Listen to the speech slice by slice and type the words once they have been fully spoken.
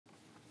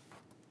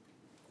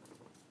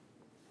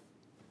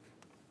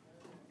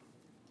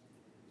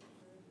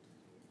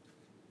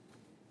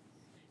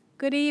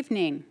Good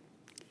evening.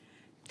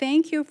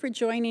 Thank you for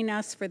joining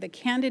us for the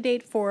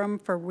Candidate Forum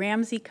for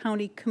Ramsey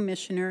County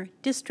Commissioner,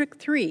 District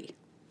 3.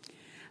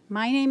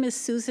 My name is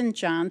Susan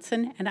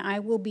Johnson, and I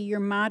will be your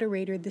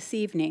moderator this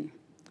evening.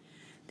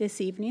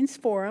 This evening's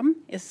forum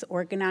is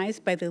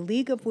organized by the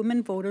League of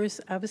Women Voters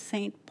of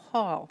Saint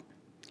Paul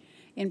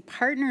in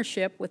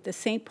partnership with the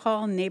Saint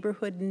Paul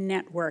Neighborhood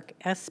Network,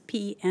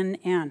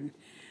 SPNN.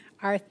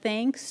 Our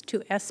thanks to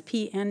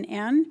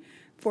SPNN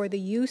for the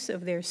use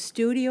of their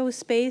studio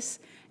space,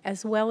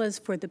 as well as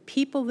for the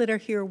people that are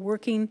here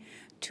working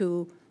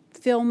to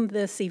film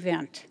this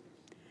event.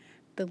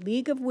 The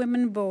League of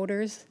Women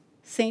Voters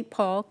Saint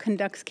Paul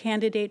conducts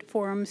candidate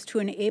forums to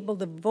enable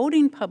the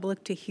voting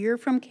public to hear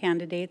from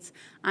candidates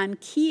on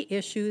key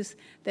issues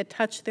that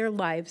touch their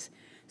lives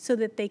so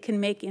that they can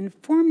make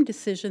informed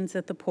decisions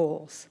at the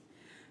polls.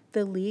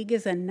 The League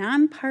is a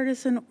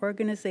nonpartisan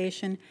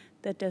organization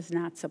that does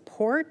not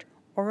support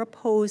or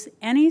oppose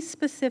any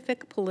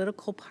specific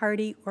political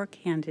party or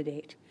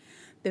candidate.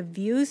 The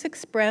views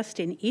expressed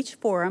in each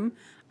forum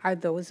are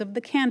those of the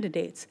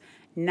candidates,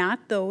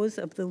 not those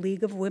of the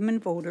League of Women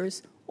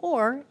Voters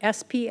or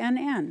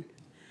SPNN.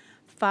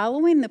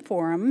 Following the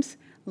forums,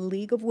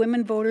 League of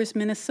Women Voters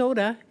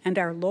Minnesota and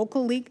our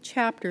local league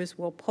chapters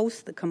will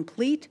post the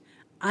complete,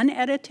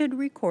 unedited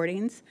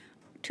recordings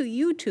to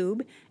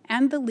YouTube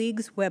and the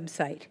League's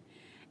website.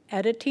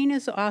 Editing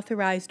is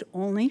authorized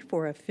only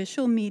for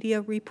official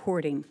media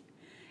reporting.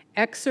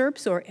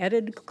 Excerpts or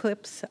edited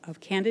clips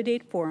of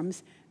candidate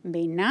forums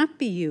may not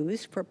be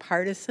used for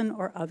partisan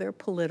or other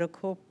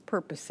political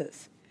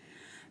purposes.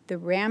 The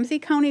Ramsey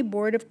County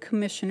Board of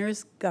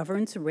Commissioners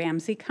governs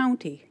Ramsey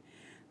County.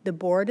 The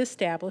board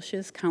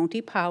establishes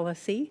county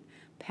policy,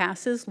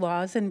 passes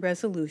laws and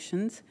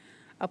resolutions,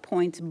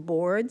 appoints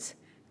boards,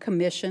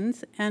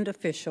 commissions, and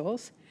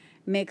officials,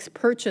 makes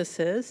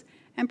purchases,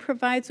 and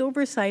provides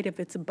oversight of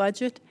its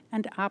budget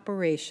and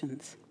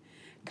operations.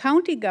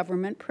 County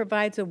government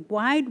provides a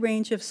wide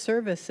range of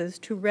services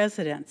to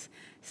residents,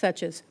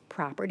 such as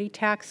property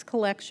tax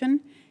collection,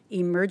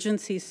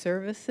 emergency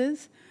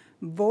services,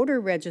 voter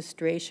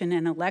registration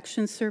and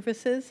election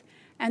services,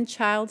 and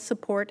child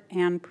support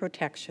and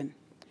protection.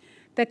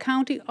 The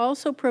county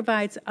also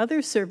provides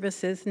other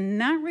services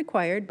not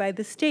required by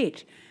the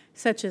state,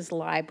 such as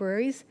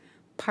libraries,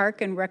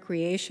 park and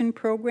recreation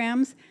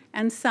programs,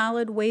 and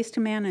solid waste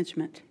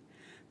management.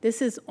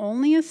 This is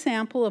only a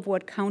sample of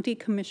what county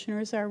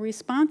commissioners are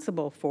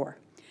responsible for.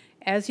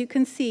 As you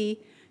can see,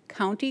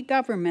 county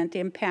government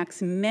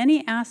impacts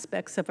many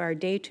aspects of our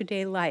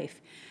day-to-day life,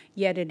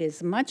 yet it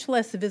is much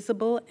less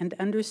visible and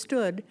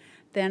understood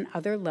than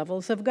other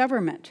levels of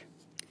government.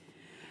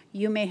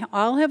 You may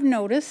all have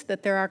noticed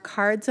that there are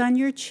cards on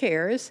your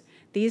chairs.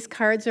 These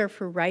cards are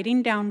for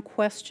writing down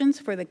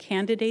questions for the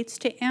candidates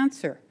to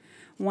answer.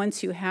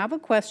 Once you have a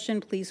question,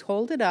 please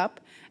hold it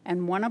up,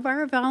 and one of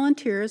our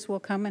volunteers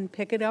will come and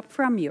pick it up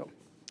from you.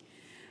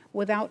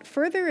 Without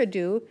further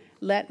ado,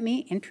 let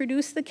me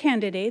introduce the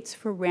candidates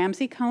for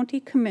Ramsey County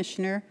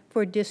Commissioner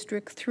for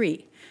District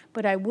 3.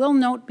 But I will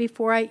note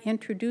before I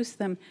introduce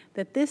them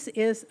that this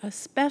is a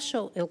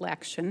special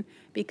election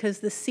because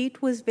the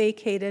seat was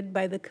vacated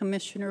by the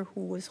commissioner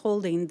who was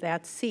holding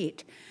that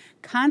seat.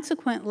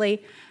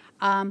 Consequently,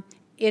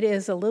 it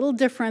is a little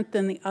different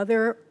than the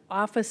other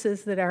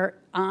offices that are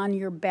on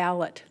your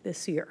ballot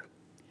this year.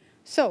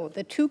 So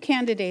the two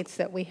candidates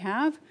that we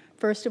have,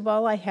 first of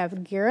all, I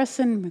have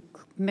Garrison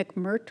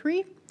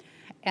McMurtry,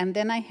 and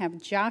then I have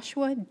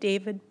Joshua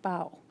David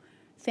Bow.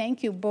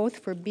 Thank you both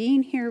for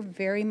being here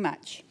very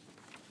much.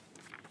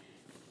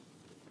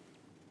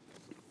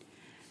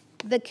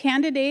 The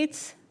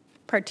candidates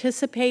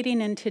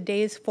participating in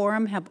today's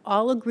forum have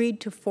all agreed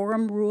to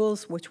forum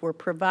rules which were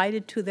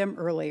provided to them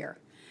earlier.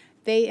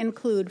 They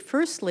include,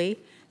 firstly,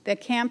 that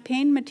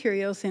campaign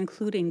materials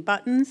including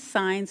buttons,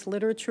 signs,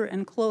 literature,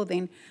 and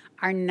clothing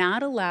are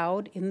not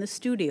allowed in the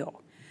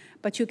studio,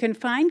 but you can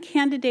find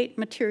candidate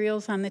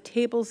materials on the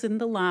tables in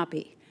the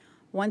lobby.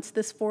 Once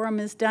this forum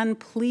is done,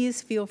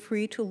 please feel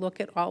free to look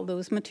at all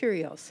those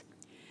materials.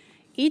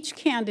 Each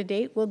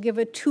candidate will give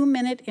a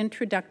 2-minute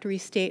introductory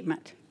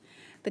statement.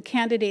 The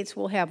candidates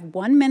will have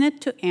 1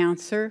 minute to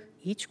answer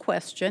each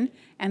question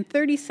and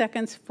 30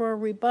 seconds for a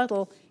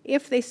rebuttal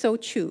if they so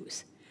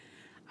choose.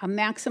 A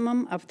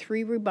maximum of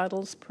 3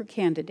 rebuttals per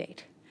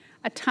candidate.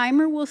 A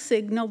timer will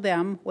signal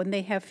them when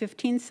they have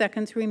 15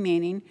 seconds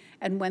remaining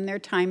and when their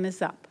time is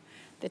up.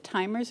 The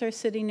timers are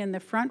sitting in the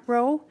front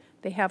row.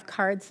 They have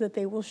cards that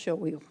they will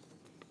show you.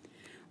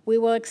 We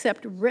will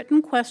accept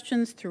written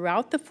questions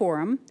throughout the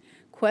forum.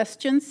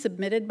 Questions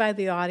submitted by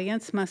the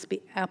audience must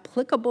be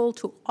applicable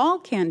to all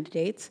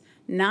candidates,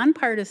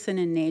 nonpartisan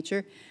in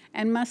nature,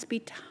 and must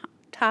be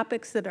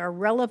topics that are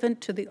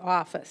relevant to the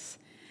office.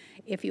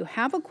 If you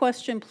have a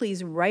question,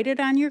 please write it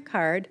on your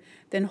card,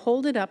 then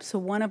hold it up so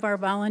one of our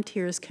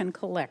volunteers can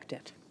collect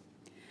it.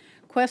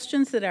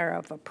 Questions that are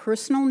of a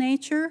personal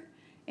nature,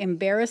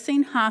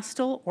 embarrassing,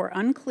 hostile, or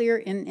unclear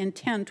in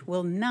intent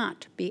will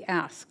not be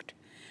asked.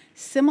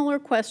 Similar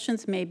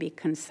questions may be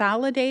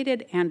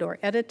consolidated and/or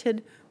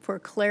edited for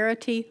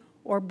clarity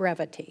or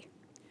brevity.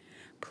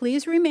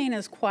 Please remain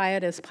as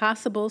quiet as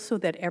possible so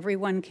that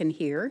everyone can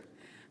hear.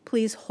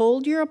 Please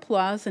hold your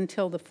applause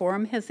until the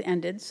forum has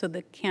ended so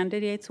the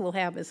candidates will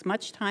have as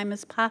much time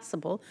as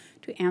possible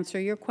to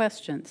answer your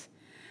questions.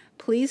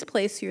 Please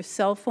place your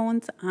cell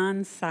phones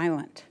on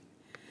silent.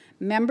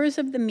 Members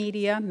of the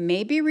media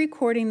may be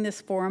recording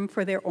this forum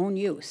for their own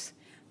use.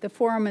 The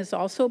forum is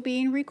also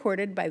being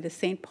recorded by the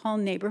St. Paul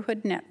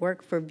Neighborhood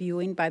Network for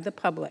viewing by the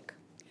public.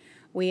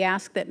 We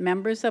ask that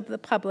members of the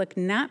public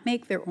not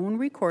make their own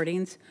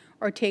recordings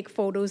or take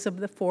photos of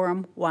the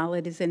forum while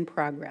it is in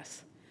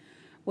progress.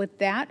 With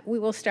that, we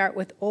will start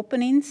with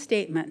opening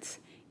statements.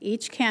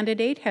 Each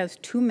candidate has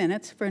 2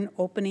 minutes for an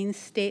opening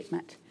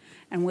statement.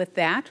 And with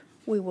that,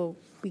 we will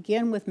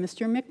begin with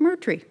Mr.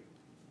 McMurtry.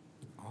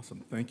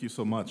 Awesome. Thank you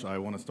so much. I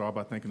want to start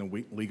by thanking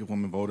the League of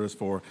Women Voters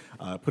for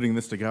putting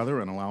this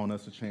together and allowing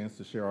us a chance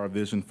to share our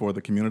vision for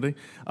the community.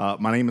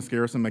 My name is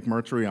Garrison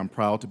McMurtry. I'm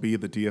proud to be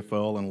the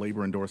DFL and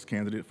labor endorsed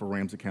candidate for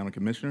Ramsey County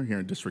Commissioner here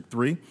in District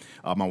 3.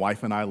 My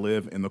wife and I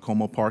live in the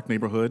Como Park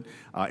neighborhood.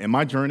 And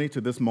my journey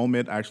to this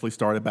moment actually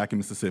started back in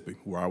Mississippi,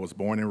 where I was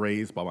born and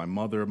raised by my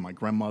mother, my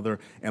grandmother,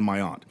 and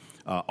my aunt.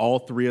 All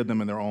three of them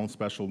in their own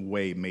special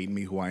way made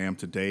me who I am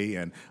today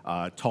and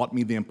taught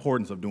me the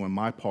importance of doing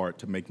my part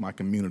to make my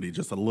community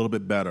just a little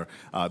bit better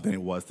than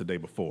it was the day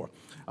before.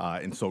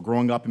 And so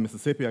growing up in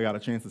Mississippi, I got a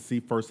chance to see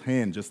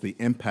firsthand just the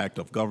impact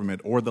of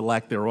government, or the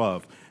lack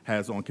thereof,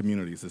 has on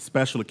communities,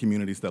 especially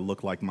communities that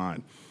look like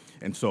mine.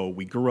 And so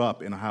we grew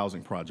up in a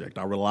housing project.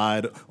 I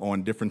relied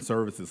on different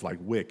services like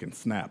WIC and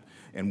SNAP.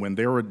 And when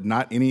there were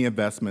not any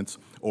investments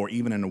or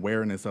even an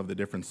awareness of the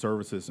different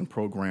services and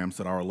programs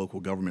that our local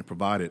government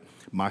provided,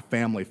 my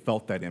family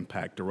felt that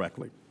impact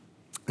directly.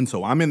 And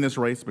so I'm in this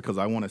race because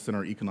I want to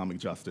center economic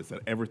justice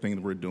at everything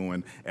that we're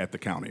doing at the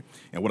county.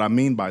 And what I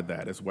mean by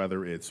that is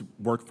whether it's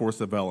workforce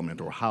development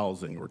or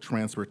housing or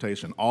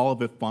transportation, all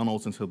of it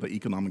funnels into the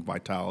economic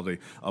vitality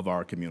of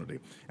our community.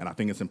 And I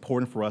think it's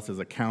important for us as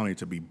a county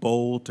to be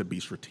bold, to be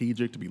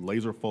strategic, to be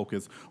laser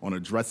focused on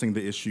addressing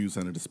the issues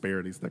and the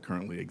disparities that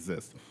currently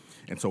exist.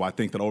 And so I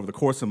think that over the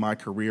course of my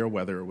career,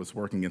 whether it was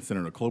working in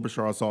Senator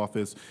Klobuchar's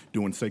office,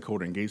 doing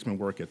stakeholder engagement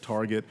work at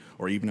Target,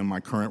 or even in my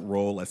current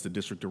role as the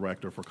district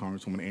director for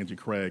Congresswoman Angie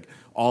Craig,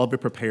 all of it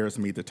prepares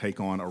me to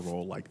take on a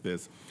role like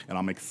this. And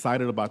I'm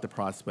excited about the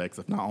prospects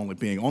of not only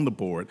being on the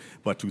board,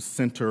 but to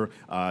center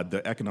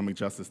the economic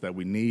justice that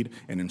we need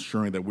and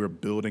ensuring that we're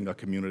building a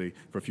community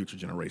for future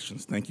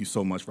generations. Thank you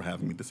so much for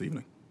having me this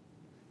evening.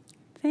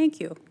 Thank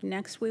you.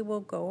 Next, we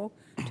will go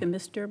to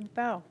Mr.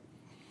 Bell.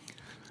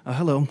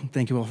 Hello,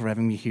 thank you all for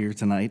having me here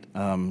tonight.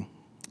 The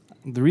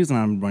reason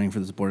I'm running for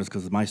this board is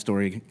because my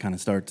story kind of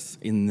starts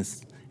in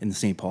the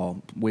St.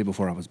 Paul way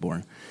before I was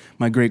born.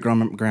 My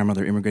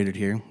great-grandmother immigrated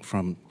here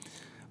from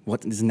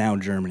what is now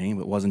Germany,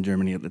 but wasn't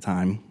Germany at the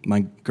time.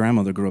 My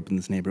grandmother grew up in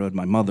this neighborhood.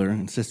 My mother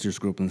and sisters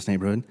grew up in this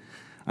neighborhood.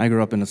 I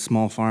grew up in a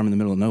small farm in the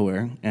middle of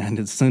nowhere, and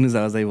as soon as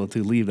I was able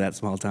to leave that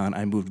small town,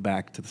 I moved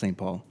back to St.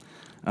 Paul.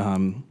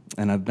 And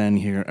I've been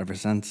here ever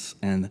since.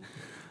 And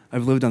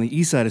I've lived on the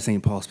east side of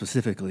St. Paul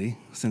specifically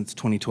since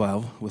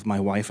 2012 with my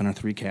wife and our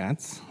 3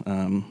 cats.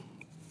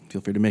 Feel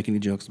free to make any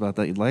jokes about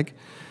that you'd like.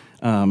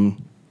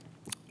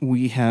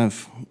 We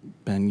have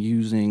been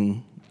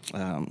using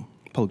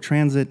public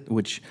transit,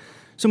 which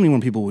so many more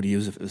people would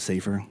use if it was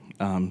safer.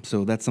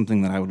 So that's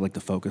something that I would like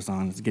to focus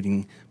on, is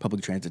getting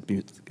public transit.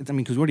 Because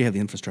we already have the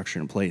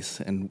infrastructure in place,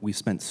 and we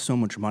spent so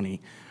much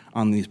money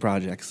on these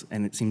projects,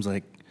 and it seems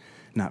like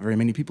not very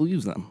many people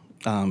use them.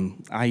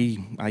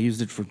 I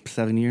used it for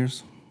 7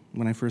 years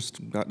when I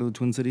first got to the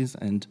Twin Cities,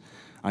 and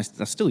I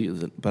still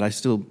use it, but I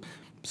still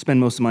spend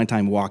most of my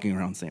time walking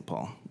around St.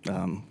 Paul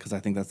because I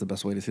think that's the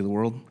best way to see the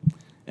world.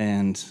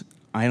 And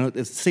I know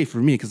it's safe for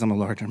me because I'm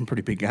a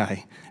pretty big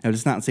guy, and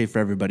it's not safe for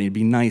everybody. It'd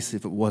be nice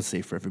if it was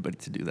safe for everybody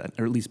to do that,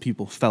 or at least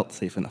people felt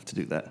safe enough to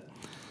do that.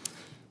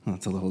 Well,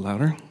 that's a little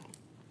louder.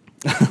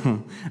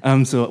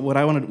 So what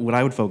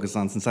I would focus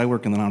on, since I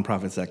work in the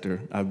nonprofit sector,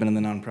 I've been in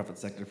the nonprofit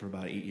sector for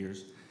about 8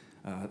 years.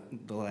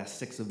 The last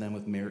 6 of them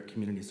with Merit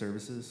Community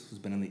Services, who's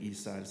been on the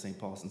east side of St.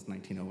 Paul since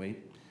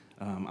 1908.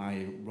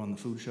 I run the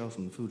food shelf.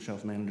 I'm the food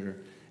shelf manager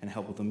and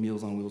help with the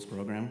Meals on Wheels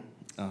program.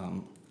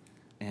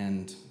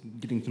 And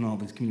getting to know all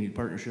these community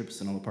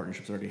partnerships and all the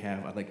partnerships I already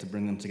have, I'd like to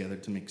bring them together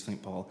to make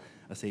St. Paul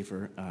a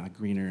safer,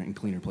 greener, and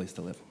cleaner place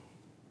to live.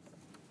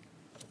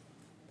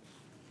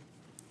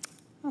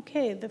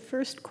 Okay, the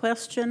first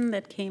question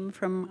that came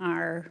from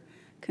our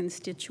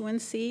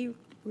constituency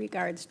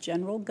regards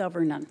general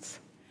governance.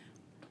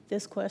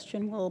 This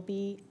question will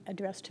be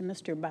addressed to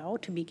Mr. Bao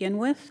to begin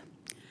with.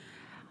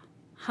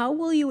 How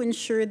will you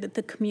ensure that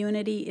the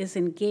community is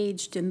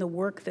engaged in the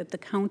work that the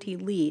county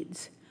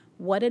leads?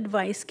 What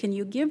advice can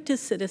you give to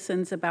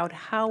citizens about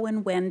how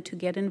and when to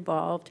get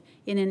involved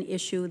in an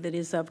issue that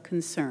is of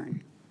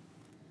concern?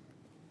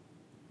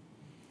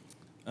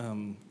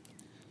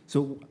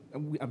 So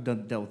I've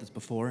dealt with this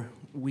before.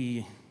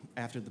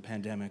 After the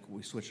pandemic,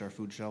 we switched our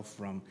food shelf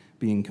from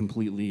being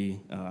completely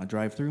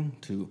drive-through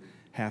to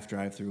half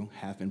drive-through,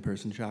 half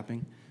in-person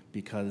shopping,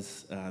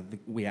 because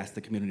we asked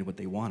the community what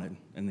they wanted,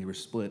 and they were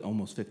split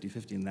almost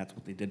 50-50, and that's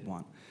what they did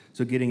want.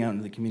 So getting out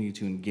into the community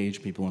to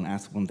engage people and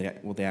ask them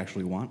what they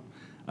actually want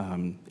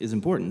is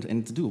important,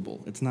 and it's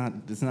doable. It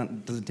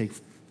doesn't take,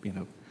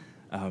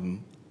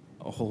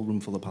 a whole room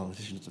full of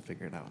politicians to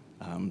figure it out.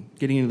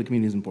 Getting into the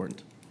community is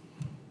important.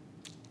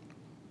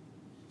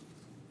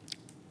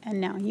 And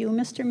now you,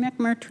 Mr.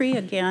 McMurtry,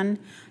 again,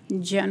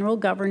 general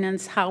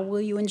governance, how will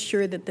you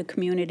ensure that the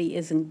community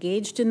is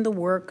engaged in the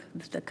work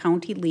that the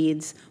county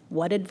leads?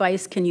 What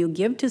advice can you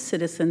give to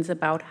citizens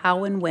about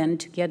how and when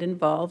to get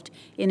involved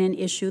in an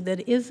issue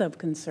that is of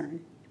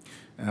concern?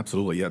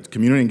 Absolutely, yeah.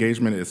 Community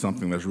engagement is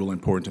something that's really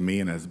important to me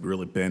and has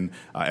really been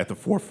at the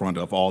forefront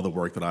of all the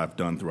work that I've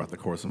done throughout the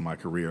course of my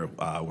career.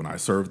 When I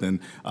served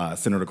in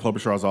Senator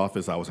Klobuchar's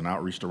office, I was an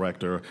outreach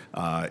director,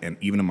 and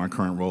even in my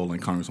current role in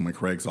Congresswoman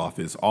Craig's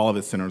office, all of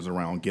it centers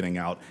around getting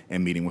out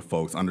and meeting with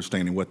folks,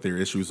 understanding what their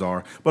issues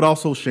are, but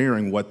also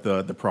sharing what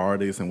the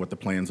priorities and what the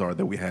plans are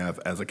that we have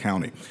as a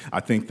county.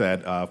 I think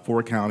that for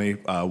a county,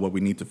 what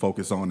we need to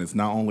focus on is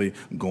not only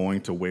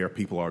going to where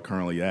people are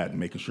currently at and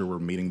making sure we're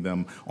meeting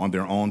them on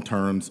their own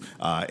terms,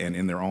 and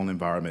in their own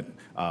environment.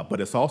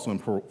 But it's also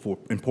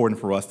important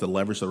for us to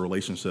leverage the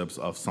relationships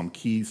of some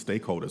key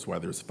stakeholders,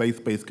 whether it's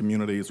faith-based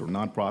communities or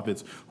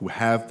nonprofits who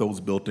have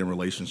those built-in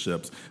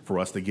relationships for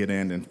us to get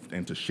in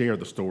and to share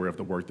the story of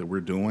the work that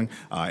we're doing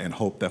and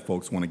hope that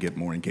folks want to get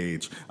more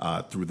engaged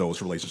through those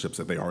relationships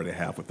that they already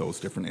have with those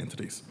different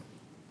entities.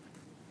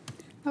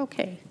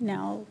 Okay,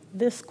 now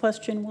this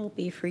question will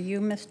be for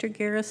you, Mr.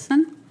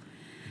 Garrison.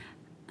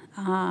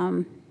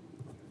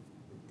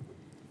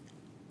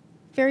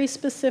 Very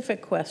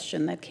specific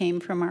question that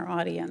came from our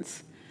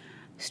audience.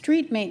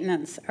 Street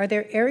maintenance. Are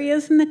there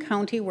areas in the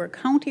county where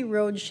county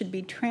roads should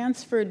be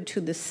transferred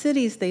to the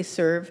cities they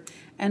serve?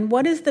 And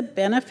what is the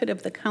benefit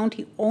of the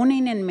county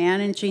owning and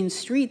managing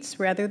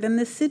streets rather than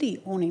the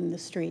city owning the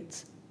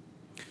streets?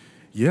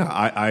 Yeah,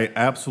 I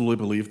absolutely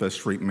believe that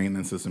street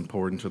maintenance is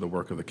important to the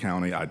work of the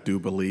county. I do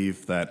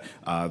believe that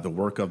the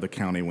work of the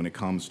county when it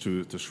comes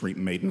to street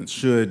maintenance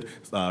should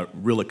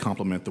really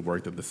complement the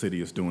work that the city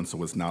is doing,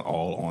 so it's not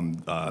all on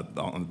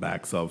the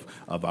backs of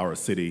our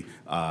city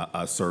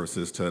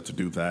services to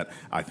do that.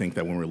 I think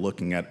that when we're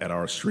looking at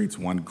our streets,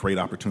 one great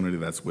opportunity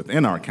that's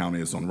within our county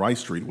is on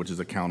Rice Street, which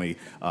is a county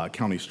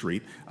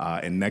street.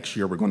 And next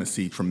year we're going to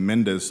see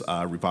tremendous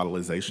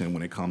revitalization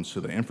when it comes to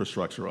the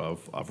infrastructure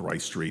of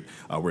Rice Street,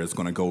 where it's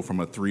going to go from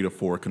a 3 to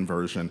 4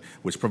 conversion,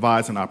 which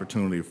provides an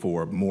opportunity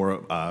for more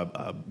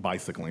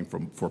bicycling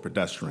for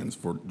pedestrians,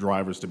 for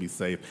drivers to be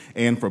safe,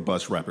 and for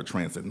bus rapid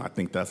transit. And I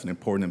think that's an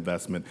important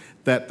investment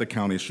that the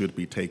county should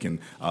be taking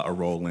a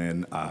role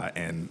in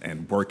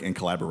and work in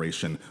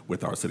collaboration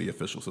with our city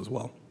officials as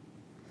well.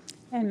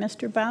 And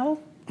Mr. Bow?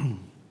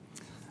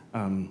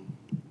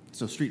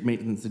 So street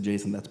maintenance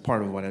adjacent, that's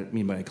part of what I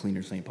mean by a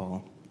cleaner St.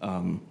 Paul.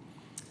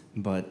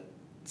 But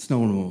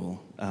snow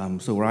removal.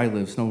 So where I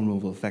live, snow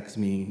removal affects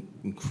me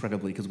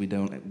incredibly because we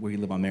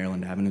live on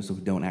Maryland Avenue, so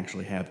we don't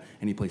actually have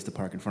any place to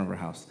park in front of our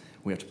house.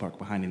 We have to park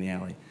behind in the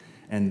alley.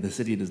 And the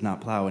city does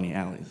not plow any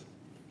alleys.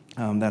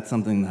 That's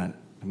something that,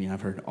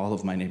 I've heard all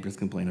of my neighbors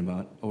complain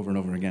about over and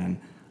over again.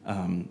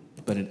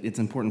 But it's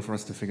important for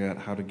us to figure out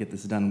how to get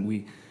this done.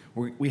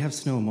 We have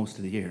snow most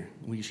of the year.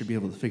 We should be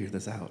able to figure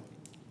this out.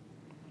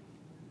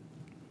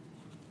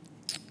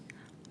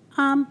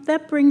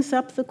 That brings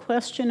up the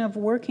question of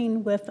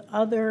working with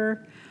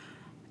other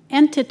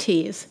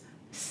entities.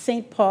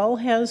 St. Paul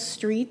has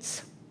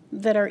streets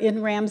that are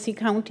in Ramsey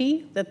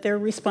County that they're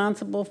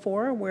responsible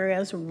for,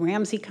 whereas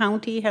Ramsey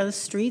County has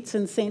streets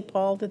in St.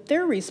 Paul that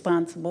they're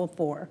responsible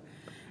for.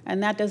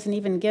 And that doesn't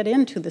even get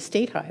into the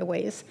state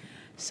highways.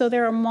 So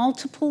there are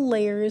multiple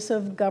layers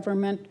of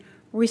government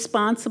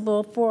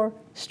responsible for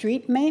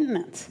street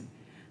maintenance.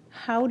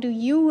 How do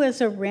you, as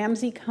a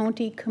Ramsey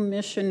County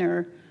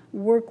Commissioner,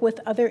 work with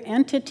other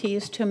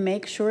entities to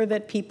make sure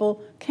that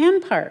people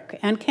can park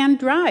and can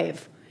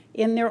drive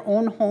in their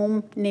own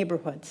home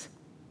neighborhoods?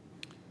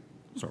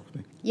 Start with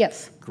me.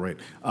 Yes. Great.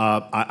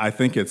 I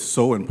think it's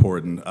so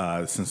important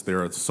since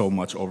there is so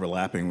much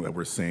overlapping that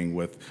we're seeing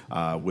with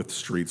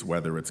streets,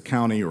 whether it's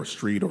county or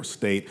street or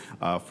state,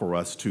 for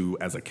us to,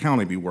 as a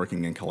county, be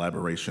working in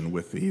collaboration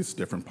with these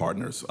different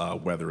partners,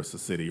 whether it's the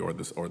city or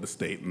the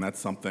state. And that's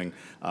something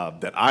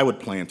that I would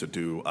plan to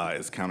do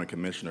as county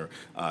commissioner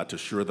to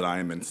ensure that I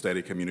am in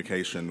steady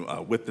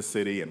communication with the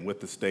city and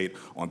with the state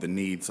on the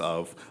needs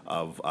of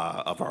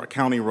our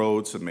county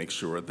roads to make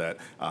sure that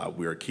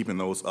we are keeping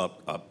those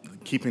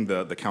keeping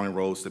the county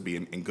roads to be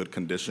in good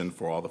condition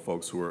for all the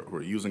folks who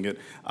are using it.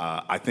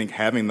 I think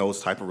having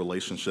those type of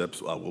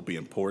relationships will be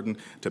important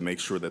to make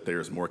sure that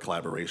there's more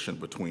collaboration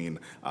between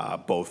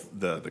both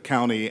the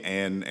county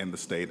and the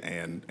state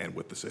and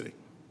with the city.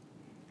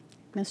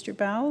 Mr.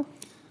 Bow?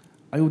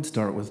 I would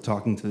start with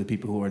talking to the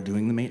people who are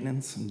doing the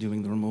maintenance and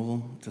doing the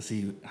removal to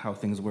see how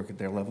things work at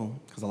their level,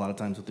 because a lot of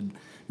times with the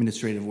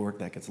administrative work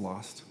that gets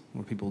lost,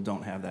 where people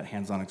don't have that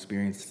hands-on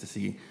experience to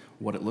see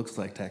what it looks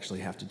like to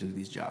actually have to do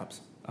these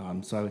jobs.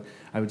 So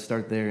I would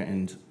start there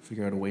and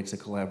figure out a way to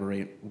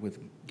collaborate with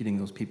getting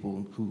those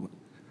people who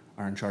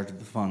are in charge of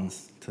the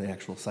funds to the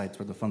actual sites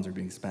where the funds are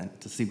being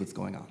spent to see what's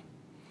going on.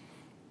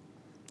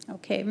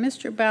 Okay,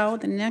 Mr. Bao,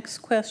 the next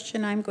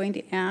question I'm going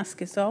to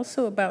ask is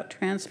also about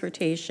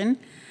transportation.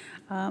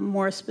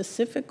 More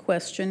specific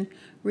question,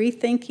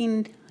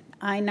 rethinking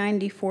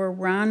I-94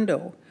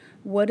 Rondo.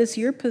 What is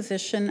your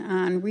position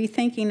on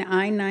rethinking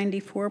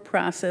I-94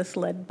 process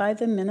led by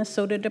the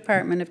Minnesota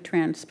Department of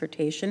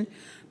Transportation,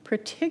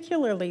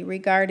 particularly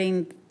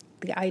regarding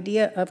the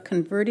idea of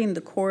converting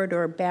the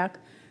corridor back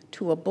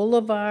to a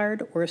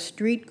boulevard or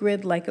street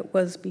grid like it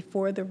was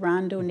before the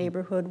Rondo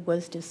neighborhood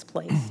was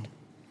displaced?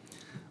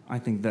 I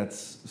think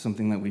that's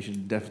something that we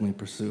should definitely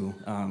pursue.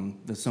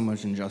 There's so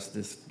much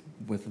injustice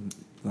with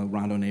the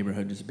Rondo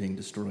neighborhood just being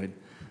destroyed.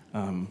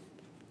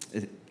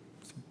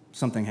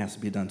 Something has to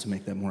be done to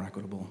make that more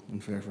equitable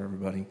and fair for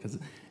everybody, because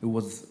it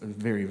was a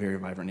very, very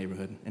vibrant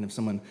neighborhood. And if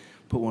someone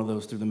put one of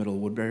those through the middle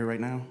of Woodbury right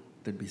now,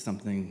 there'd be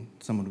something,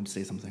 someone would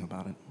say something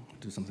about it,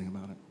 do something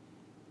about it.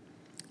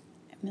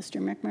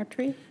 Mr.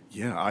 McMurtry?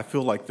 Yeah, I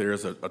feel like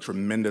there's a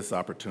tremendous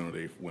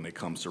opportunity when it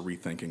comes to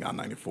rethinking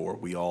I-94.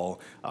 We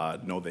all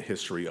know the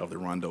history of the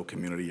Rondo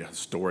community, a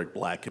historic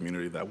black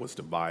community that was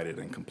divided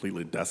and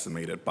completely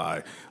decimated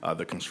by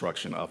the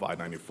construction of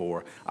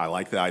I-94. I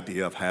like the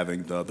idea of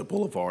having the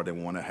boulevard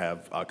and want to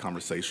have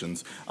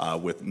conversations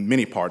with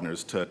many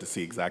partners to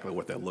see exactly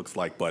what that looks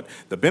like. But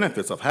the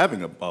benefits of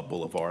having a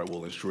boulevard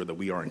will ensure that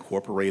we are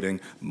incorporating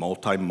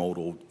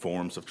multimodal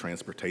forms of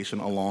transportation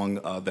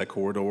along that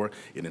corridor.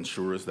 It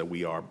ensures that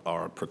we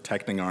are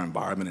protecting our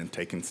environment and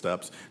taking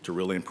steps to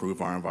really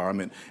improve our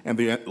environment. And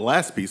the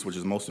last piece, which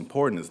is most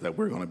important, is that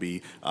we're going to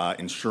be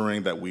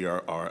ensuring that we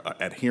are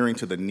adhering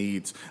to the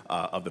needs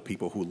of the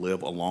people who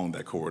live along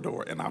that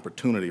corridor, an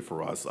opportunity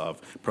for us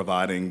of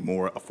providing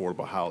more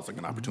affordable housing,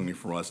 an opportunity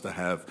for us to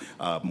have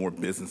more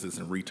businesses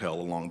and retail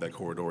along that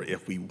corridor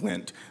if we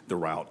went the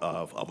route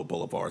of a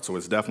boulevard. So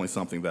it's definitely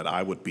something that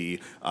I would be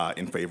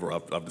in favor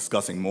of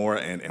discussing more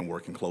and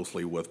working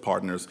closely with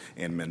partners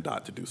and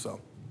MnDOT to do so.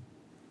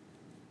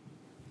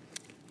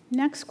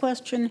 Next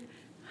question,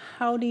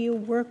 how do you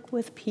work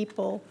with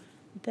people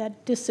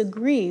that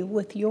disagree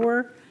with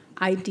your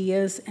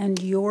ideas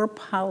and your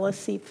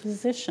policy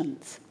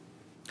positions?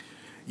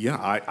 Yeah,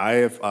 I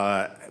have,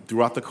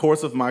 throughout the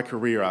course of my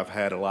career, I've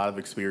had a lot of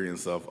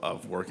experience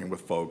of working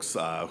with folks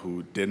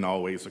who didn't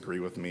always agree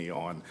with me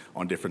on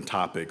different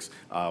topics.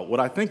 What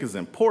I think is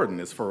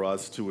important is for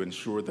us to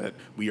ensure that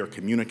we are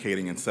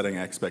communicating and setting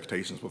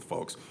expectations with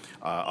folks.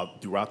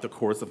 Throughout the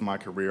course of my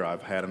career,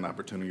 I've had an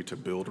opportunity to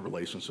build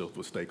relationships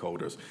with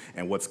stakeholders.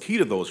 And what's key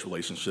to those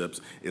relationships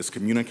is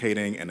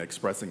communicating and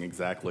expressing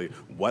exactly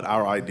what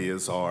our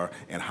ideas are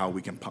and how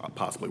we can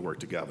possibly work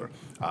together.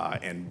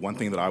 And one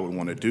thing that I would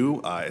want to do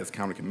as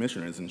county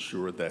commissioner is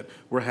ensure that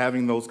we're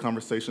having those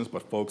conversations,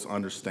 but folks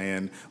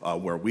understand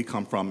where we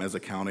come from as a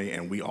county,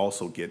 and we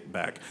also get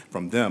back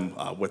from them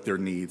what their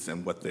needs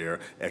and what their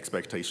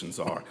expectations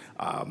are.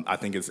 I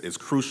think it's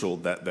crucial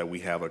that we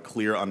have a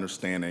clear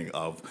understanding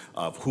of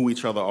who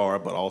each other are,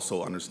 but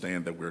also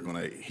understand that we're going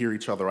to hear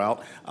each other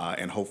out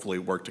and hopefully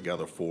work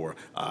together for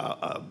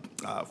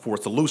a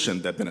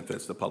solution that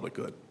benefits the public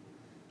good.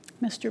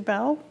 Mr.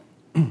 Bell?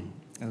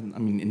 I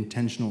mean,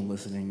 intentional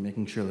listening,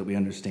 making sure that we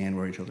understand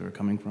where each other are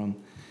coming from,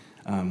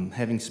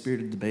 having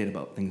spirited debate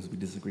about things we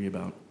disagree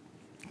about.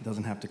 It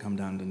doesn't have to come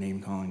down to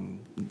name-calling,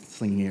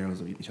 slinging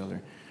arrows at each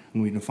other.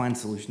 And we can find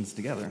solutions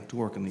together to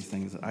work on these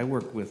things. I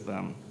work with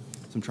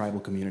some tribal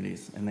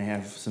communities, and they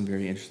have some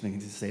very interesting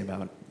things to say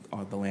about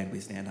the land we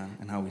stand on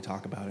and how we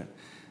talk about it.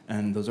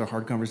 And those are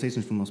hard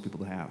conversations for most people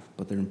to have,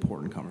 but they're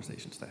important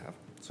conversations to have.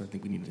 So I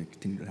think we need to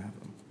continue to have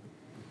them.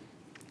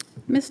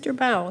 Mr.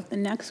 Bao, the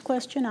next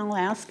question I'll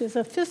ask is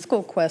a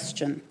fiscal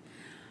question.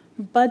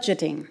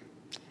 Budgeting.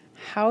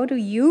 How do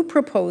you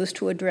propose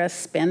to address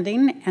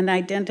spending and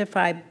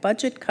identify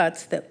budget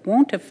cuts that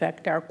won't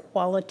affect our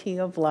quality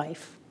of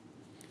life?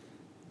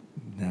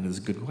 That is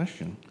a good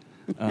question.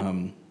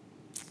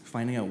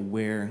 Finding out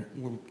where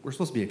we're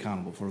supposed to be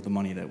accountable for the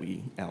money that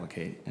we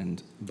allocate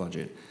and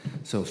budget.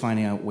 So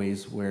finding out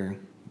ways where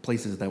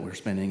places that we're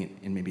spending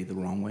in maybe the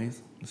wrong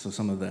ways. So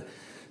some of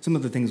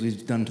the things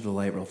we've done to the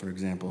light rail, for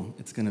example,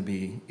 it's going to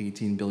be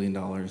 $18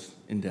 billion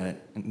in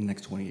debt in the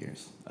next 20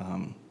 years.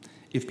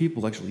 If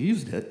people actually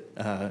used it,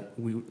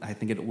 I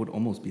think it would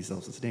almost be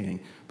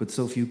self-sustaining, but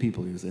so few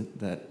people use it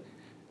that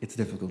it's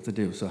difficult to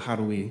do. So how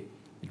do we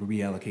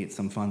reallocate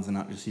some funds and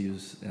not just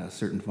use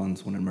certain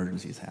funds when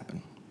emergencies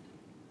happen?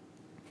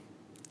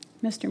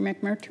 Mr.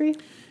 McMurtry?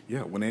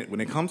 Yeah, when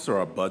it comes to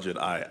our budget,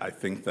 I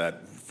think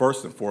that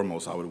first and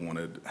foremost, I would want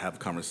to have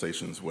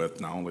conversations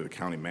with not only the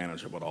county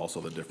manager, but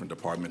also the different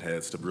department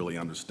heads to really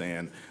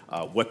understand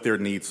what their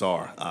needs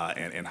are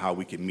and how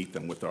we can meet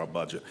them with our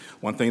budget.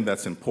 One thing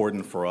that's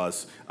important for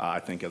us, I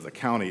think, as a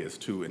county is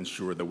to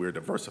ensure that we're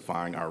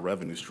diversifying our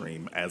revenue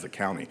stream as a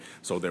county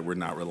so that we're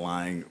not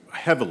relying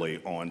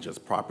heavily on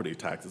just property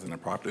taxes and a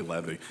property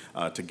levy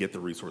to get the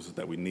resources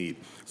that we need.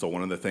 So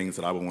one of the things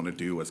that I would want to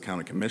do as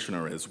county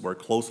commissioner is work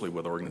closely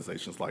with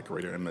organizations like like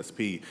greater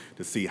MSP,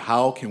 to see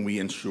how can we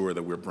ensure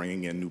that we're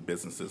bringing in new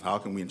businesses, how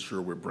can we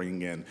ensure we're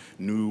bringing in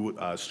new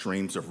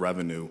streams of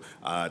revenue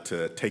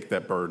to take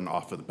that burden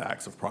off of the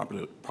backs of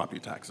property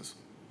taxes.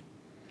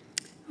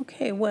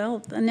 Okay, well,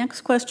 the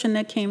next question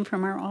that came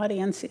from our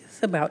audience is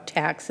about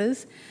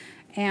taxes.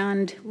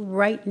 And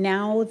right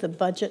now, the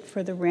budget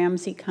for the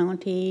Ramsey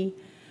County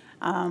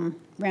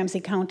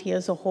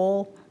as a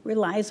whole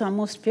relies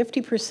almost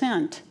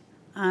 50%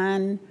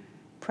 on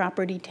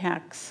property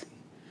tax.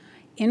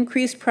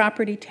 Increased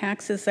property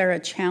taxes are a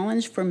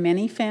challenge for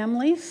many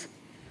families.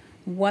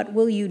 What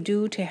will you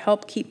do to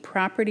help keep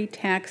property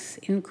tax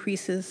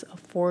increases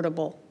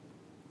affordable?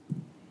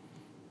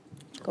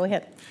 Go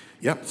ahead.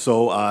 Yeah,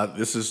 so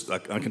this is a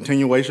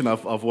continuation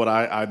of what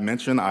I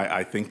mentioned.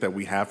 I think that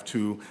we have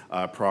to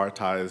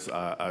prioritize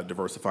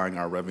diversifying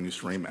our revenue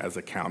stream as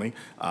a county.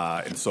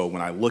 And so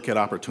when I look at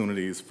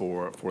opportunities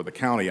for the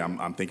county,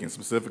 I'm thinking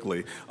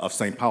specifically of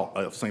Saint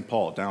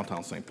Paul,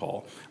 downtown Saint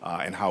Paul,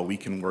 and how we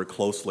can work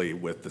closely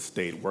with the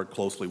state, work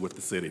closely with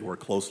the city, work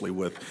closely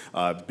with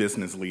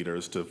business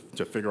leaders to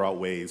figure out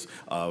ways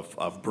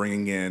of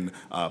bringing in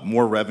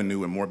more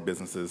revenue and more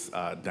businesses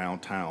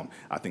downtown.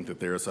 I think that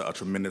there's a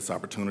tremendous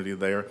opportunity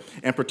there,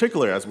 and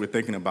particularly as we're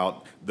thinking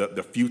about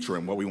the future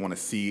and what we want to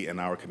see in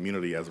our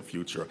community as a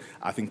future,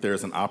 I think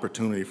there's an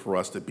opportunity for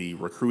us to be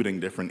recruiting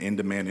different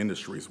in-demand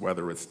industries,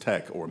 whether it's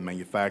tech or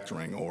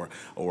manufacturing or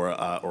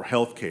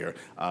healthcare,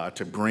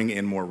 to bring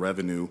in more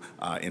revenue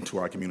into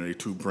our community,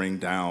 to bring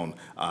down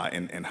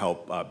and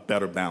help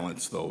better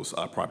balance those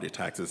property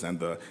taxes and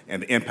the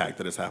impact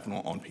that is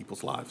happening on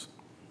people's lives.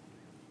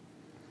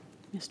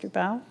 Mr.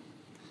 Bao?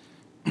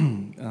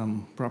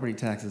 Property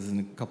taxes in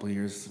a couple of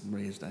years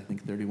raised, I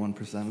think,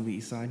 31% of the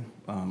east side,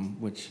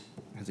 which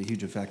has a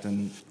huge effect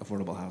on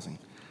affordable housing.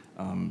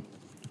 I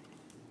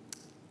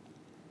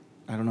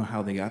don't know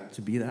how they got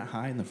to be that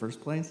high in the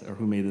first place or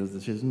who made those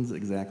decisions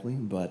exactly,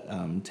 but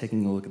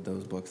taking a look at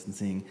those books and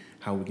seeing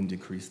how we can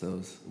decrease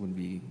those would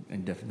be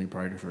definitely a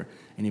priority for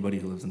anybody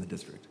who lives in the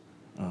district.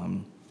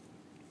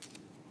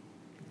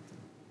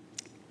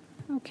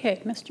 Okay,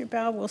 Mr.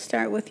 Bao, we'll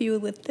start with you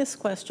with this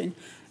question.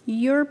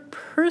 Your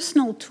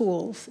personal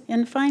tools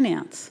in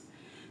finance.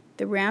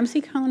 The Ramsey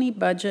County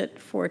budget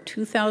for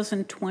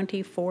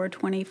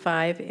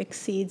 2024-25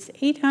 exceeds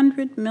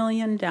 $800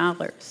 million,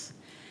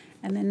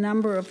 and the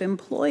number of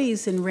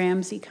employees in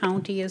Ramsey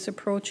County is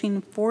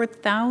approaching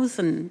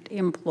 4,000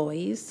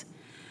 employees.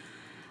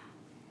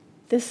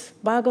 This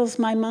boggles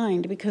my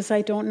mind because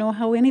I don't know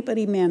how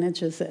anybody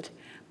manages it.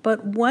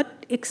 But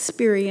what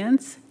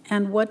experience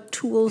and what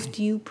tools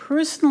do you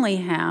personally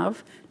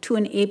have to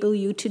enable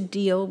you to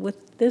deal with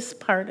this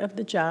part of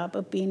the job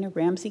of being a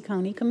Ramsey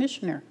County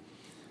Commissioner?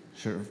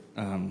 Sure.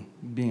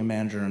 Being a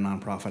manager in a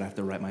nonprofit, I have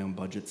to write my own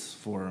budgets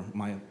for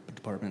my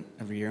department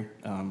every year.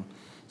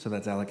 So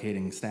that's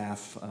allocating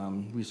staff,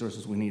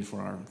 resources we need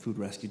for our food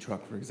rescue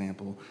truck, for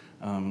example.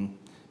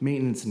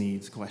 Maintenance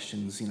needs,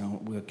 questions,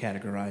 we'll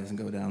categorize and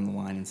go down the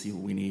line and see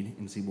what we need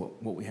and see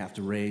what we have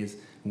to raise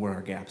and where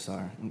our gaps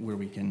are and where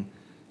we can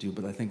do.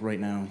 But I think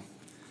right now,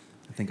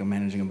 I'm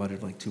managing a budget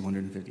of like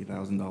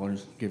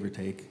 $250,000, give or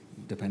take,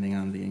 depending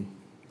on the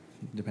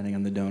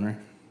donor.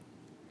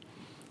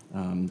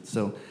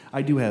 So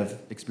I do have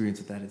experience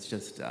with that. It's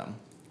just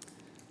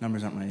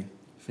numbers aren't my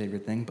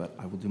favorite thing, but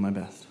I will do my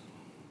best.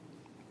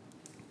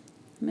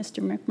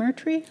 Mr.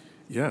 McMurtry?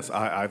 Yes,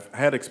 I've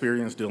had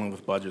experience dealing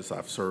with budgets.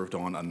 I've served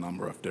on a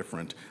number of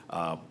different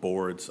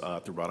boards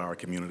throughout our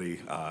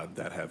community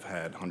that have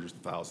had hundreds of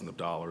thousands of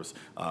dollars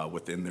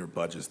within their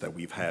budgets that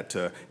we've had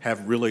to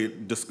have really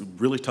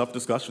tough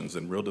discussions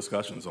and real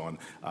discussions on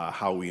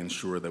how we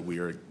ensure that we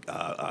are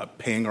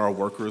paying our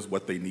workers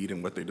what they need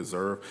and what they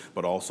deserve,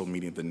 but also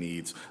meeting the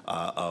needs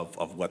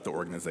of what the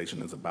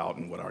organization is about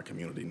and what our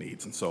community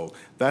needs. And so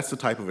that's the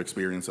type of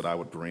experience that I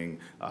would bring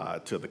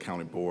to the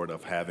county board,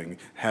 of having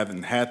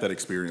had that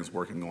experience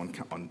working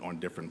on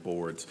different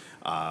boards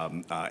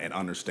and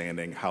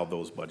understanding how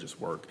those budgets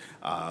work,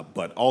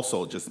 but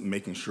also just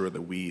making sure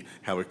that we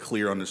have a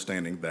clear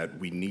understanding that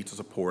we need to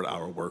support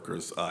our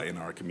workers in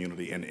our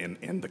community and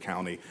in the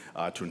county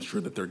to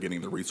ensure that they're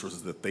getting the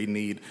resources that they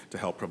need to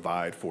help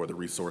provide for the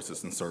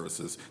resources and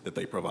services that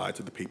they provide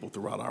to the people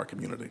throughout our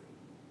community.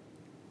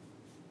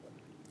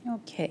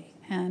 Okay,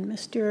 and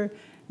Mr.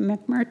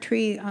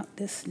 McMurtry,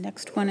 this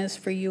next one is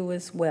for you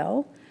as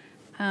well.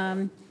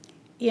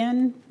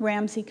 In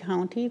Ramsey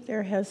County,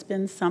 there has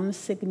been some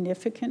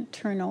significant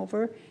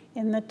turnover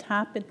in the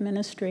top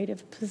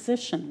administrative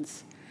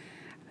positions.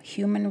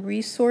 Human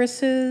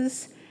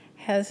Resources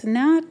has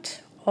not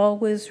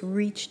always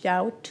reached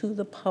out to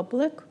the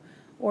public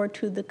or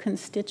to the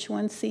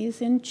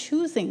constituencies in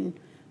choosing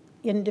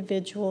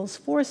individuals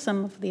for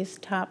some of these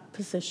top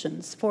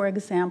positions. For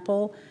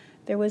example,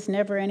 there was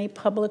never any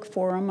public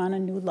forum on a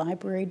new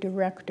library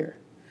director.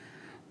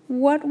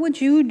 What would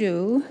you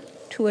do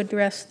to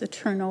address the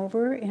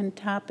turnover in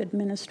top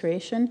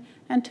administration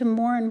and to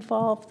more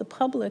involve the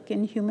public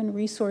in human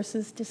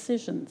resources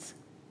decisions?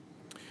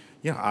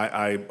 Yeah,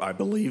 I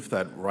believe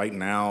that right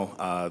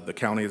now the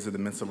county is in the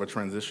midst of a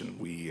transition.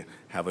 We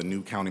have a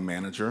new county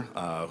manager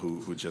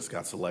who just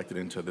got selected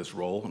into this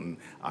role, and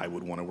I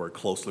would want to work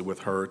closely with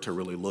her to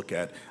really look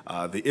at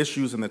the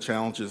issues and the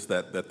challenges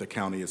that the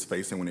county is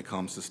facing when it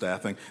comes to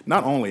staffing,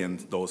 not only in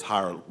those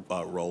higher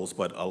roles,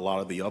 but a lot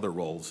of the other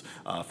roles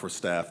for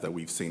staff that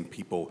we've seen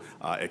people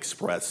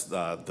express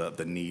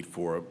the need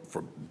for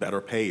better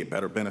pay,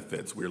 better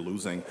benefits. We're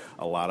losing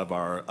a lot of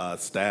our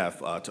staff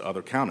to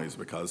other counties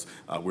because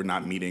we're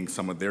not meeting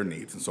some of their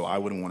needs. And so I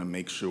would want to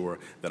make sure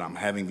that I'm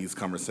having these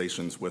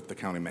conversations with the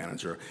county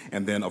manager.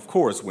 And then, of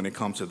course, when it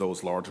comes to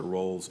those larger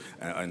roles,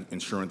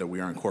 ensuring that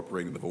we are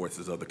incorporating the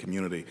voices of the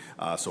community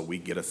so we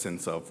get a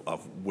sense of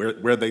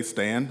where they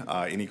stand,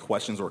 any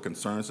questions or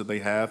concerns that they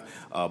have.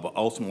 But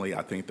ultimately,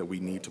 I think that we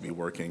need to be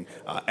working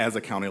as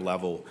a county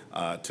level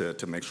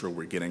to make sure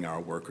we're getting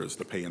our workers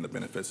the pay and the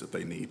benefits that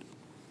they need.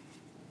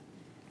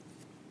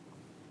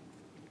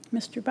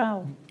 Mr.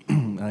 Bao.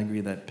 I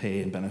agree that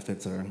pay and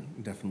benefits are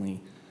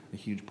definitely a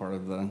huge part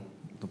of the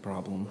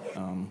problem.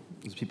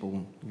 As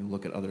people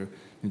look at other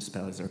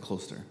municipalities that are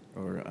closer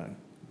or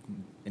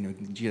in a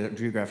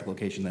geographic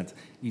location that's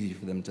easy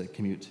for them to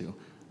commute to,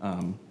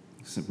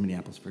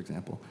 Minneapolis, for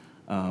example.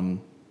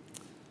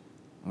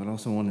 I would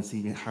also want to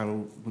see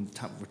how, with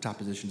top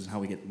positions, how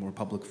we get more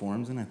public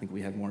forums, and I think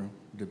we have more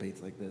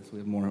debates like this. We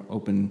have more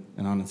open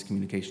and honest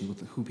communications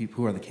with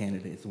who are the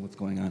candidates and what's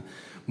going on.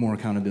 More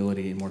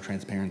accountability and more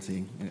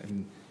transparency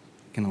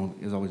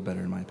is always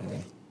better, in my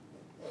opinion.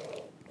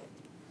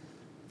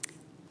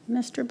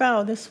 Mr.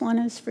 Bao, this one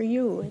is for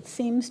you. It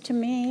seems to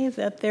me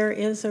that there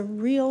is a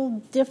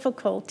real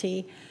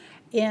difficulty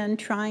in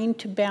trying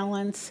to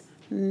balance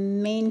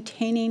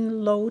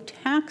maintaining low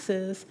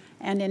taxes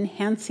and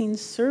enhancing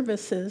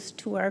services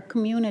to our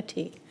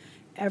community.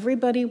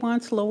 Everybody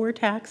wants lower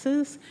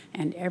taxes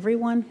and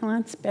everyone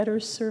wants better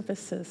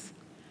services.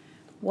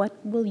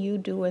 What will you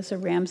do as a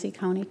Ramsey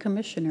County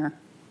Commissioner?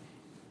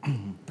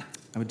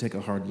 I would take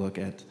a hard look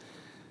at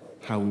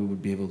how we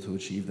would be able to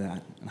achieve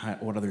that and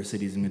what other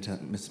cities and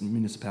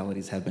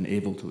municipalities have been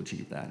able to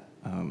achieve that.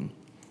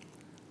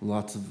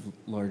 Lots of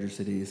larger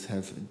cities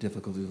have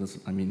difficulties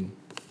with, I mean,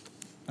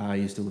 I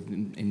used to live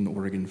in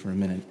Oregon for a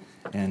minute,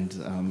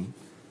 and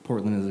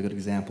Portland is a good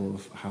example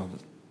of how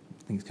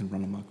things can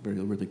run amok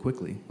really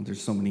quickly.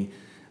 There's so many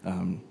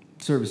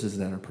services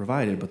that are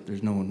provided, but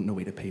there's no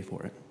way to pay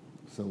for it.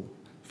 So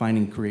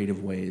finding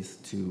creative ways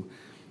to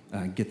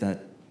get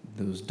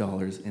those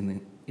dollars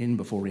in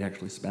before we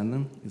actually spend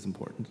them is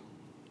important.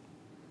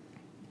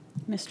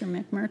 Mr.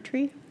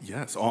 McMurtry?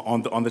 Yes,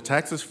 on the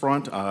taxes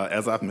front,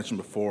 as I've mentioned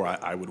before,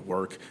 I would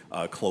work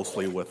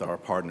closely with our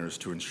partners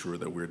to ensure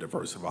that we're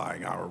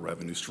diversifying our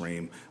revenue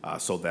stream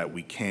so that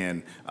we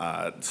can,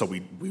 so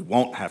we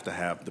won't have to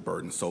have the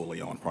burden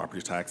solely on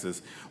property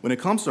taxes. When it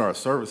comes to our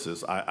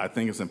services, I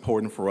think it's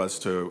important for us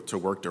to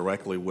work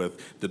directly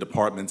with the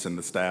departments and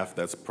the staff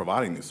that's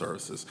providing these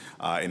services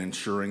and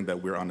ensuring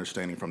that we're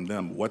understanding from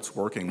them what's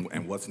working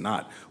and what's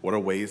not. What are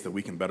ways that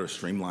we can better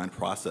streamline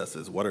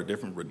processes? What are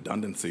different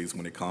redundancies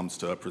when it comes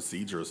to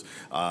procedures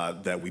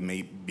that we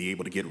may be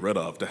able to get rid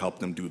of to help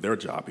them do their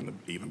job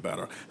even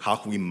better? How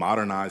can we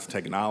modernize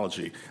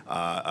technology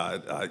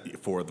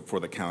for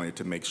the county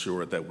to make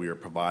sure that we are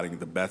providing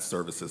the best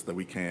services that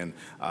we can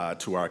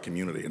to our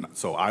community? And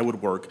so I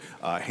would work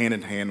hand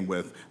in hand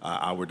with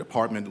our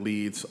department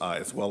leads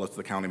as well as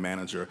the county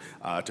manager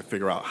to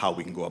figure out how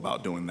we can go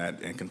about doing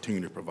that and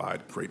continue to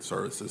provide great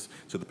services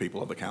to the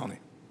people of the county.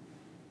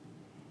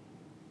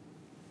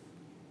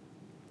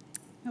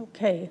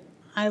 Okay,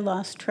 I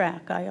lost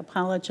track. I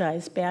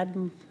apologize. Bad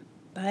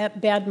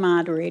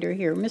moderator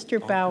here. Mr.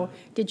 Bao,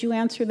 did you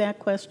answer that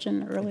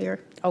question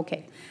earlier?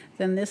 Okay,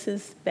 then this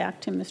is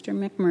back to Mr.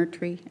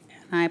 McMurtry,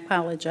 and I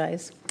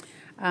apologize.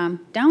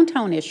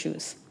 Downtown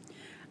issues.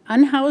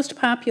 Unhoused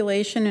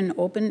population and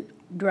open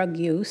drug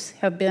use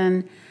have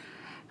been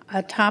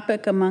a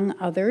topic among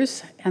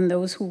others, and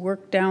those who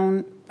work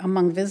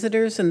among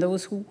visitors and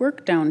those who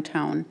work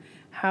downtown.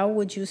 How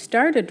would you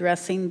start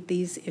addressing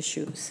these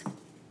issues?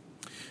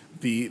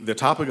 The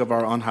topic of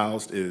our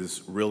unhoused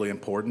is really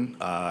important,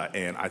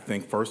 and I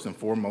think first and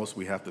foremost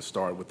we have to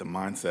start with the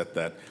mindset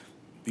that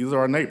these are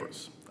our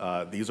neighbors.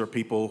 These are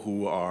people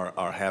who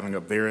are having a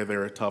very,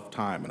 very tough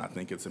time, and I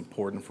think it's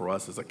important for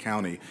us as a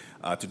county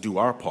to do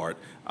our part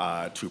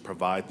to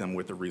provide them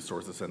with the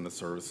resources and the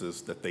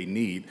services that they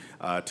need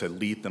to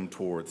lead them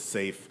towards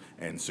safe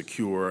and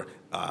secure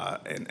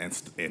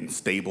and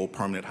stable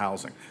permanent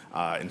housing.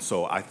 And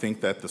so I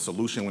think that the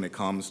solution when it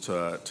comes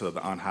to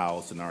the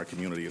unhoused in our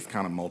community is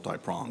kind of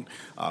multi-pronged.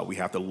 We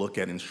have to look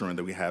at ensuring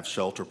that we have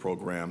shelter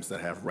programs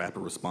that have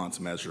rapid response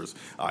measures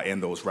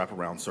and those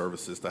wraparound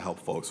services to help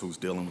folks who's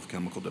dealing with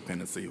chemical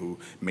dependency, who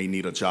may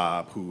need a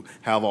job, who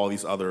have all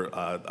these other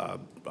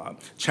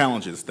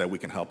challenges that we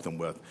can help them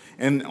with.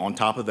 And on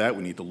top of that,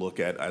 we need to look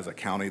at, as a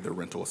county, the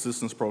rental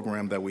assistance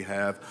program that we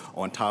have,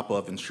 on top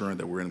of ensuring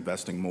that we're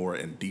investing more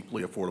in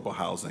deeply affordable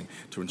housing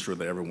to ensure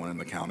that everyone in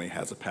the county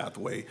has a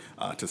pathway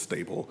to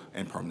stable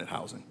and permanent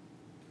housing.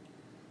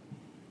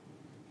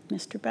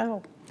 Mr.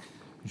 Bell.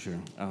 Sure.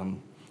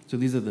 So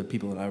these are the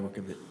people that I work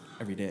with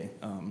every day.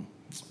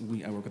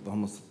 I work with the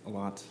homeless a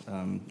lot,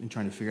 and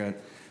trying to figure out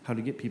how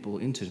to get people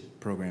into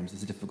programs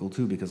is difficult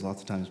too, because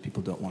lots of times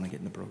people don't want to get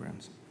into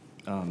programs.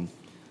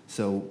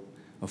 So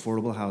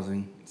affordable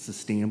housing,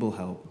 sustainable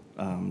help,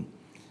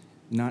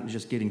 not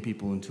just getting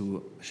people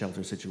into a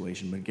shelter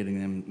situation, but getting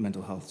them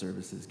mental health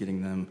services,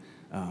 getting them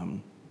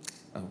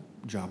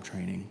job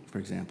training, for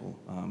example,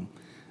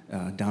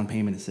 down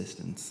payment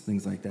assistance,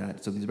 things like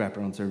that. So these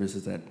wraparound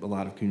services that a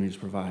lot of communities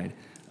provide.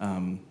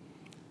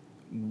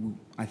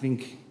 I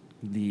think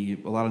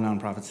a lot of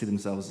nonprofits see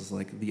themselves as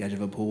like the edge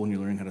of a pool when you're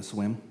learning how to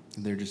swim.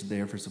 They're just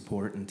there for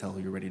support until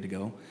you're ready to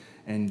go.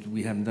 And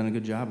we haven't done a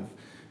good job of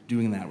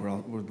doing that.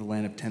 We're the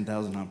land of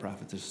 10,000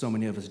 nonprofits. There's so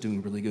many of us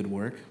doing really good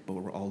work, but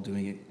we're all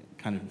doing it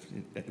kind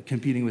of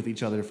competing with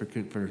each other for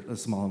a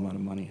small amount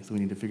of money. So we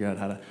need to figure out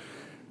how to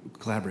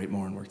collaborate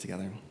more and work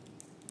together.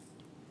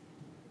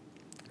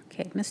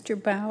 Okay,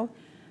 Mr. Bow,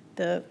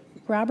 the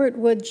Robert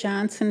Wood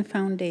Johnson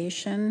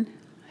Foundation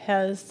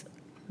has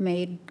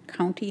made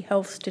county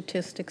health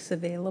statistics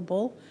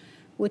available,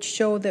 which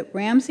show that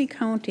Ramsey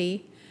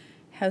County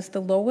has the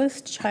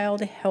lowest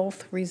child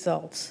health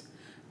results.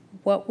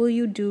 What will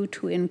you do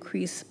to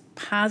increase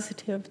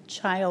positive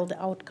child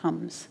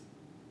outcomes?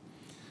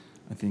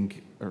 I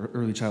think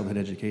early childhood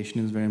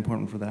education is very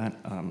important for that.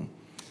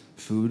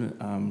 Food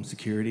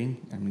security,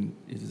 I mean,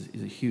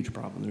 is a huge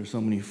problem. There are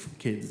so many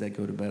kids that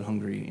go to bed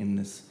hungry in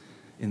this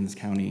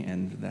county,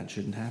 and that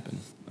shouldn't happen.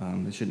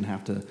 They shouldn't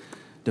have to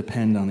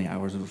depend on the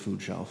hours of a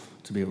food shelf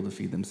to be able to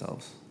feed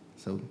themselves.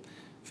 So,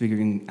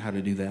 figuring how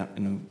to do that,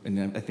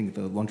 and I think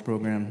the lunch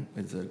program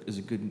is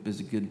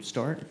a good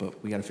start,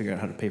 but we got to figure out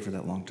how to pay for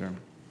that long term.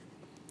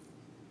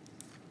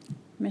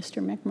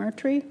 Mr.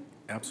 McMurtry?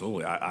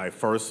 Absolutely. I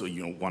first,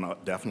 want to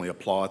definitely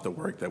applaud the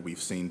work that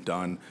we've seen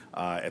done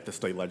at the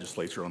state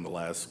legislature on the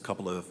last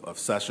couple of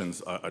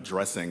sessions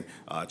addressing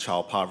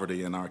child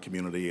poverty in our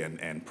community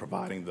and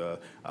providing the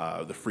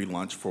free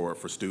lunch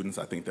for students.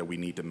 I think that we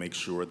need to make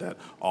sure that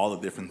all the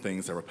different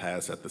things that were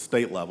passed at the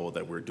state level,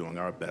 that we're doing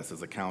our best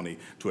as a county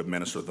to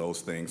administer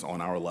those things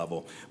on our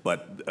level.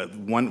 But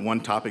one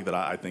topic that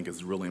I think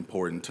is really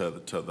important to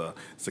the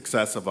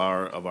success of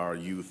our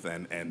youth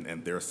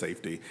and their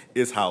safety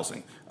is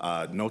housing.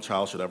 No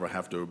child should ever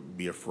have to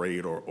be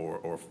afraid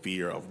or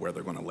fear of where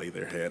they're going to lay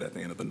their head at the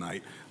end of the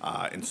night.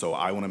 And so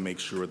I want to make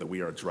sure that we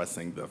are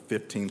addressing the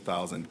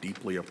 15,000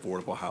 deeply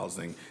affordable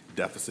housing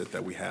deficit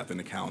that we have in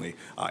the county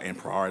and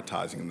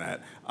prioritizing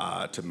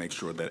that to make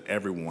sure that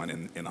everyone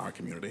in our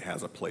community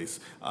has a place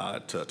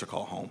to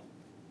call home.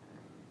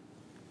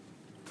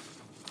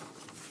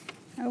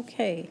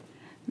 Okay.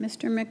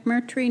 Mr.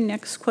 McMurtry,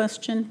 next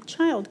question,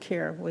 child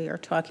care. We are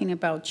talking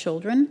about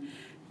children.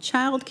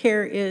 Child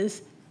care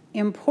is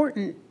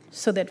important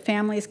so that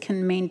families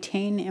can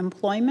maintain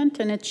employment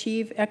and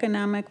achieve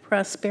economic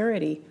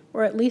prosperity,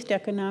 or at least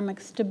economic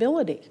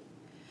stability.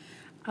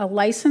 A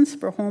license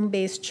for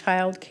home-based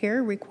child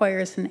care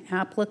requires an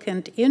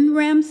applicant in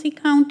Ramsey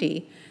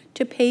County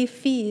to pay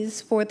fees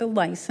for the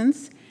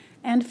license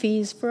and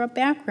fees for a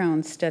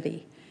background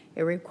study.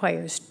 It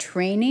requires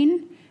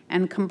training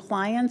and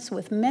compliance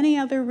with many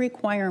other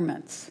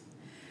requirements.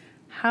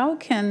 How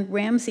can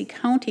Ramsey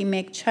County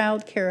make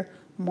child care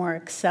more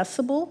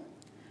accessible,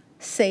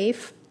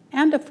 safe,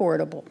 and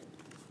affordable?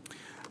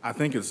 I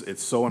think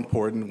it's so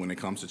important when it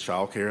comes to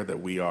child care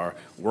that we are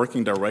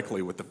working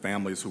directly with the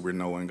families who we're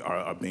knowing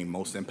are being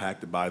most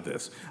impacted by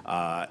this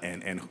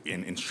and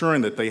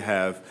ensuring that they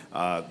have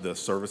the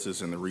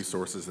services and the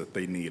resources that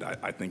they need.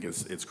 I think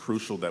it's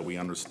crucial that we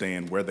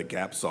understand where the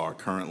gaps are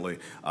currently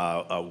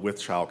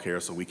with child care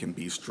so we can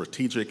be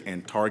strategic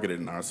and targeted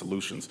in our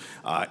solutions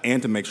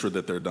and to make sure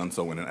that they're done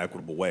so in an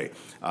equitable way.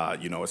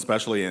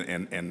 Especially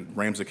in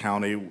Ramsey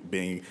County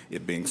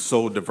being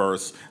so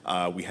diverse,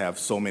 we have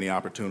so many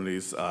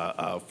opportunities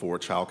for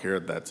childcare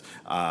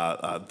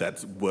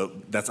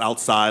that's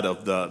outside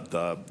of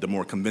the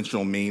more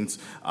conventional means,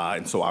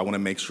 and so I want to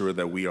make sure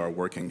that we are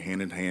working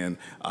hand in hand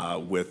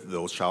with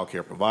those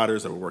childcare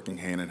providers, that we're working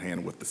hand in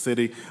hand with the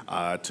city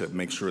to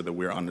make sure that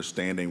we're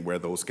understanding where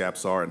those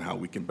gaps are and how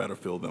we can better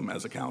fill them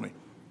as a county.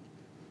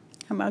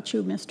 How about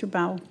you, Mr.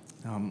 Bow?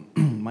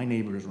 My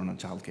neighbors run a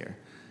childcare,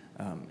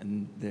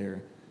 and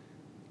they're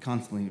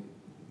constantly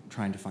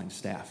trying to find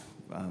staff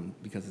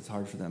because it's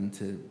hard for them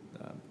to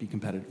be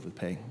competitive with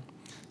pay.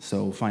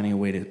 So finding a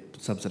way to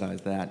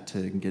subsidize that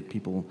to get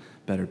people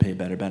better pay,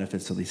 better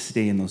benefits so they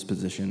stay in those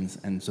positions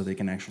and so they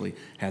can actually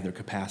have their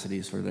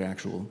capacities for their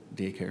actual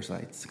daycare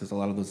sites, because a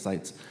lot of those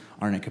sites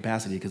aren't at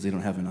capacity because they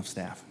don't have enough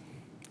staff.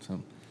 So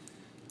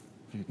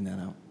figuring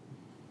that out.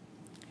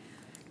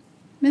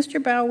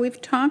 Mr. Bow,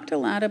 we've talked a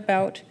lot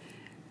about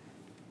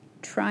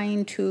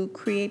trying to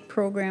create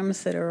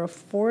programs that are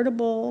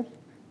affordable.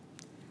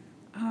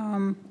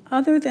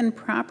 Other than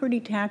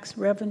property tax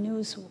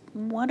revenues,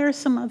 what are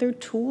some other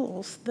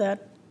tools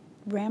that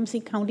Ramsey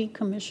County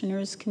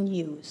commissioners can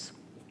use?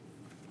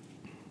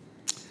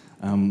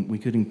 We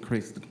could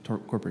increase the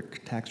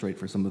corporate tax rate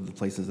for some of the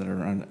places that are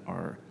around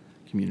our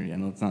community. I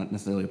know it's not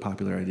necessarily a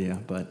popular idea,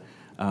 but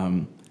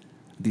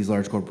these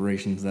large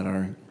corporations that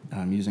are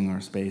using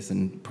our space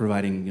and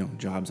providing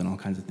jobs and all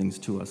kinds of things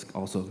to us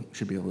also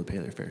should be able to pay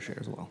their fair share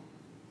as well.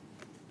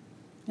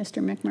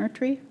 Mr.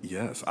 McMurtry?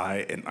 Yes,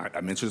 I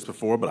mentioned this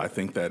before, but I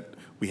think that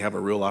we have a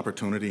real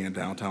opportunity in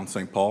downtown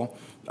St. Paul.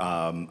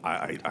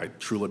 I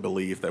truly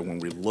believe that when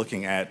we're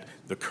looking at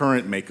the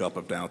current makeup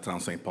of downtown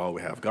St. Paul,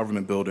 we have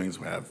government buildings,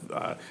 we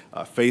have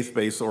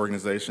faith-based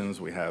organizations,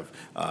 we have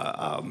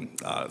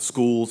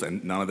schools,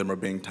 and none of them are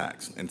being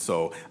taxed. And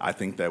so I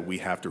think that we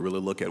have to really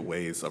look at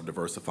ways of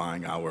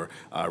diversifying our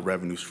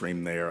revenue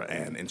stream there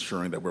and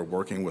ensuring that we're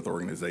working with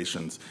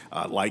organizations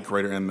like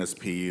Greater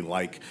MSP,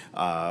 like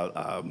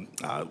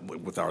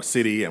with our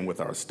city and with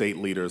our state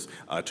leaders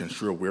to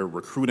ensure we're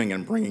recruiting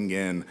and bringing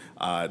in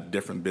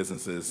different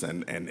businesses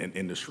and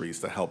industries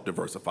to help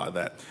diversify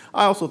that.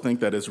 I also think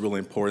that it's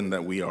really important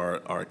that we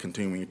are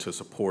continuing to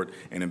support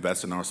and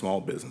invest in our small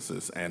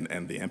businesses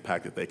and the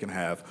impact that they can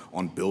have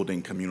on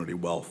building community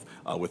wealth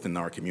within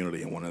our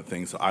community. And one of the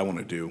things that I want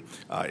to do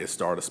is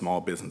start a small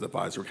business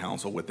advisory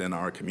council within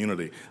our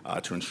community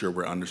to ensure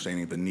we're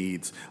understanding the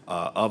needs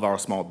of our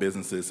small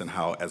businesses and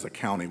how, as a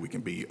county, we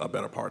can be a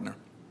better partner.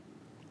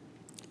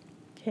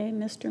 Okay,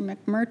 Mr.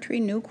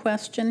 McMurtry, new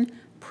question.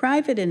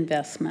 Private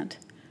investment.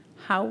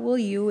 How will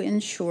you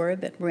ensure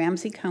that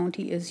Ramsey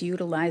County is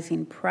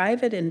utilizing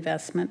private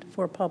investment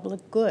for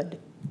public good?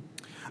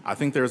 I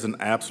think there's an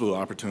absolute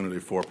opportunity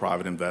for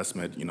private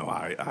investment.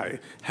 I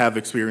have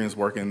experience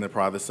working in the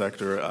private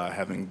sector,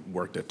 having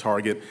worked at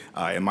Target,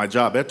 and my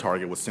job at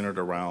Target was centered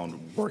around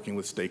working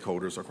with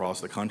stakeholders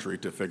across the country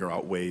to figure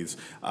out ways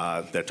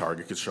that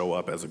Target could show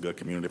up as a good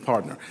community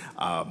partner.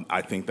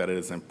 I think that it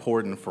is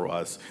important for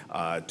us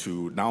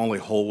to not only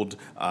hold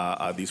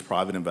these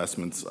private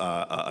investments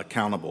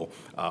accountable,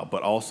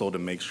 but also to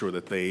make sure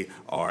that they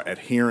are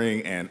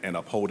adhering and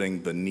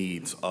upholding the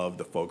needs of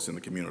the folks in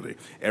the community.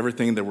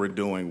 Everything that we're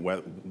doing,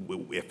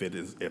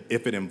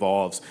 if it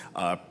involves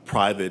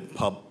private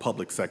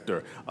public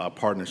sector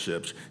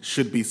partnerships,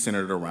 should be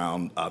centered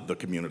around the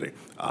community.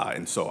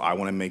 And so I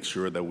want to make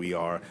sure that we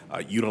are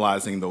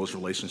utilizing those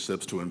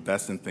relationships to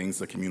invest in things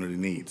the community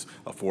needs: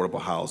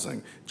 affordable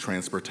housing,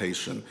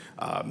 transportation,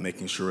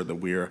 making sure that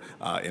we're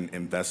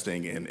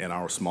investing in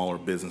our smaller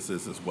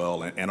businesses as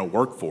well, and a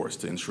workforce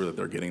to ensure that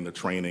they're getting the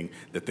training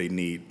that they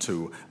need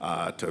to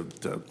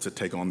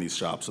take on these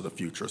jobs of the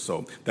future.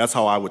 So that's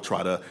how I would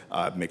try to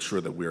make sure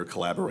that we're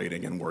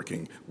collaborating and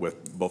working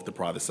with both the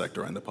private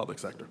sector and the public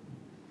sector.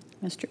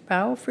 Mr.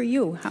 Bao, for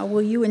you, how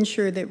will you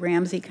ensure that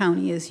Ramsey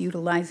County is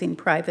utilizing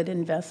private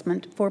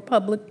investment for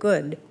public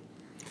good?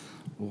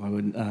 Well, I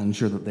would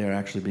ensure that they're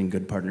actually being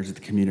good partners with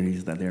the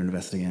communities that they're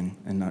investing in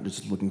and not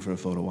just looking for a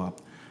photo op.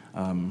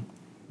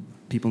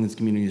 People in these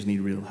communities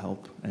need real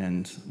help,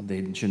 and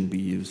they shouldn't be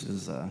used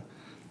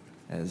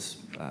as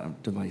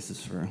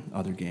devices for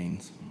other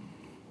gains.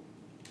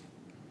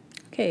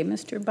 Okay,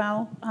 Mr.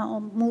 Bao, I'll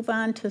move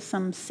on to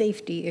some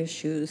safety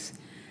issues.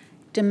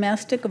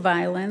 Domestic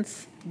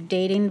violence,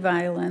 dating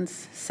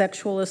violence,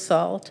 sexual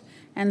assault,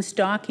 and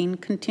stalking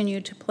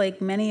continue to plague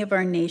many of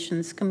our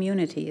nation's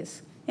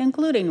communities,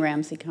 including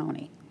Ramsey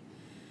County.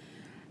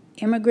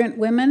 Immigrant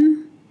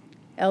women,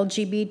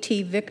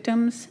 LGBT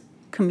victims,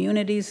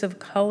 communities of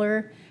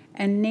color,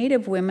 and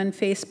Native women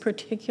face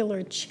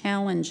particular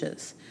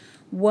challenges.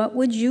 What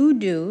would you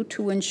do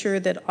to ensure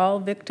that all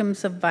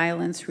victims of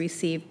violence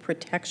receive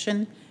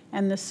protection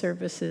and the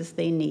services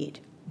they need?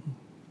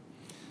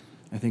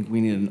 I think we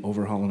need an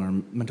overhaul in our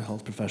mental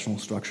health professional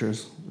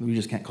structures. We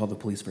just can't call the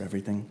police for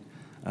everything.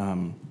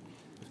 A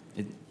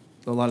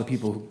lot of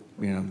people,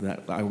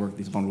 that I work with,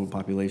 these vulnerable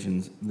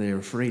populations, they're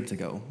afraid to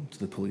go to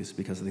the police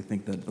because they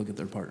think that they'll get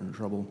their partner in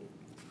trouble,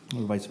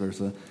 or vice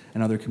versa.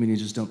 And other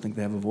communities just don't think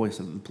they have a voice,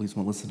 that the police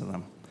won't listen to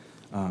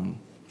them.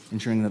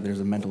 Ensuring that there's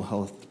a mental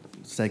health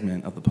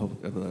segment of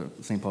the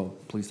St. Paul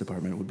Police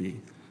Department would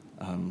be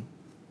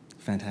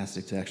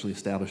fantastic to actually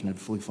establish and have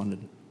fully funded.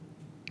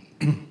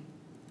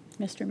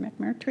 Mr.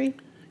 McMurtry?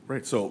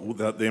 Right. So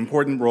the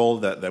important role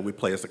that we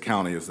play as a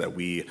county is that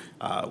we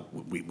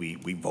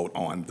vote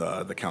on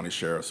the county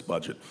sheriff's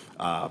budget.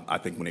 I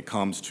think when it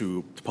comes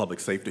to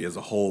public safety as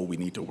a whole, we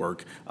need to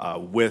work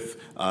with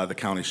the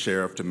county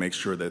sheriff to make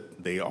sure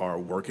that they are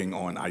working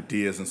on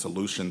ideas and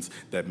solutions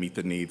that meet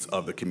the needs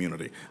of the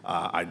community.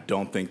 I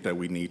don't think that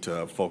we need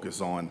to focus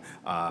on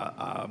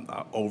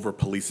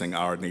over-policing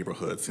our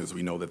neighborhoods, because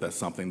we know that that's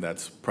something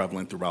that's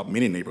prevalent throughout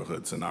many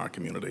neighborhoods in our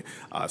community.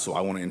 So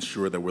I want to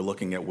ensure that we're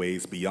looking at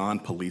ways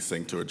beyond policing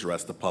to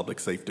address the public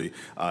safety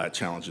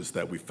challenges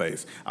that we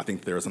face. I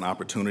think there's an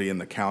opportunity in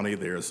the county.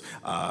 There's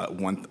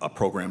a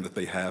program that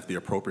they have, the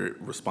Appropriate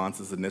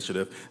Responses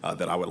Initiative,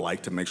 that I would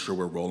like to make sure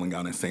we're rolling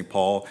out in St.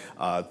 Paul,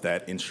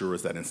 that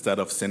ensures that instead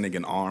of sending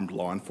an armed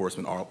law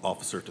enforcement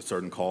officer to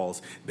certain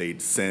calls,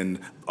 they'd send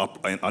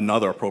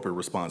another appropriate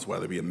response,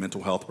 whether it be a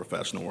mental health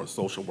professional or a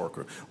social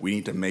worker. We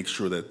need to make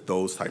sure that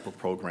those type of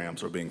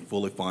programs are being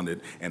fully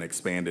funded and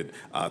expanded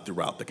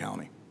throughout the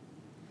county.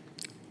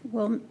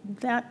 Well,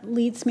 that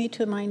leads me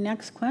to my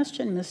next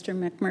question, Mr.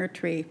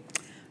 McMurtry.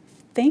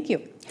 Thank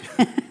you.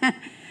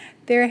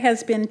 There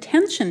has been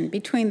tension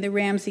between the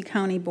Ramsey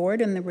County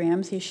Board and the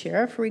Ramsey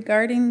Sheriff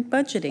regarding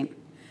budgeting.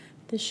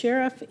 The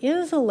sheriff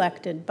is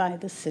elected by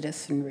the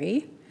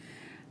citizenry,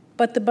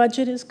 but the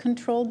budget is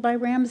controlled by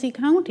Ramsey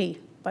County,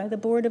 by the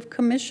Board of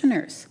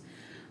Commissioners.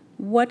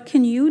 What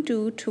can you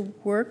do to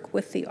work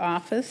with the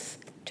office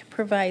to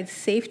provide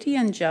safety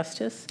and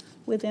justice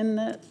within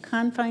the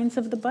confines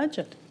of the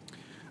budget?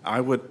 I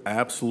would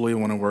absolutely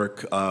want to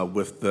work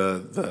with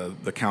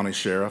the county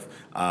sheriff.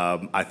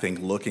 I think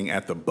looking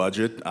at the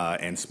budget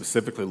and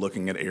specifically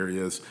looking at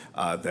areas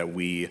that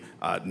we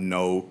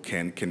know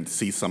can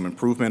see some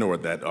improvement or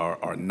that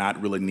are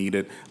not really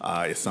needed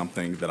is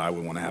something that I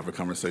would want to have a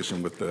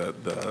conversation with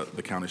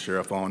the county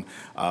sheriff on.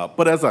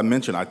 But as I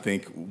mentioned, I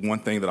think one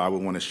thing that I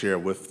would want to share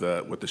with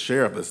the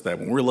sheriff is that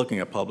when we're looking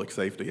at public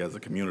safety as a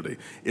community,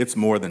 it's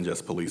more than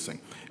just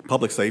policing.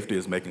 Public safety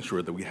is making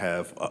sure that we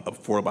have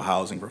affordable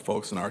housing for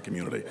folks in our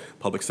community.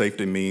 Public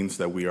safety means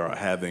that we are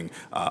having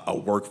a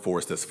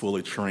workforce that's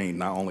fully trained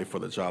not only for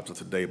the jobs of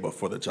today but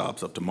for the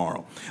jobs of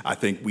tomorrow. I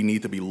think we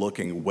need to be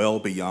looking well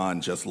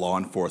beyond just law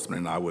enforcement,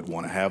 and I would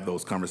want to have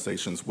those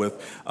conversations with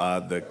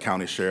the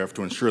county sheriff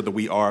to ensure that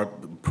we are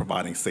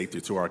providing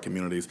safety to our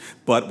communities,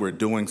 but we're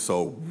doing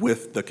so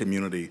with the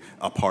community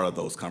a part of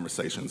those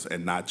conversations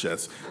and not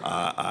just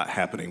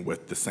happening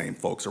with the same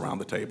folks around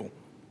the table.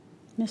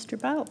 Mr.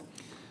 Bowe.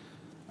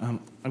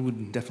 I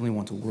would definitely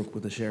want to work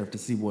with the sheriff to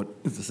see what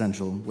is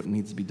essential, what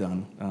needs to be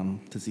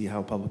done, to see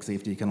how public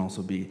safety can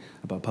also be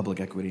about public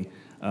equity.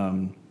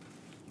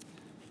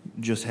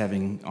 Just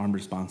having armed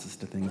responses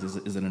to things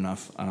isn't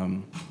enough.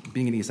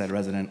 Being an East Side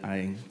resident,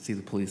 I see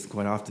the police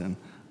quite often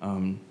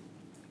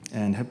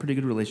and have pretty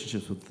good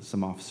relationships with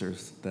some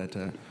officers that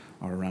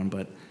are around,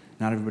 but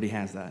not everybody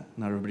has that.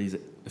 Not everybody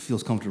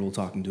feels comfortable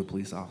talking to a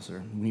police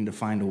officer. We need to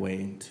find a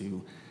way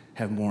to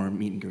have more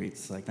meet and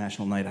greets, like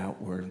National Night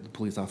Out, where the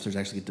police officers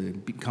actually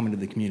get to come into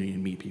the community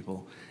and meet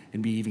people.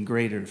 It'd be even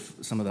greater if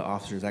some of the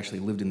officers actually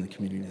lived in the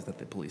communities that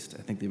they policed.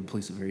 I think they would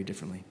police it very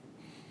differently.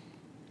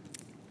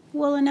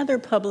 Well, another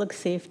public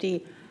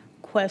safety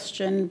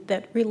question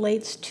that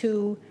relates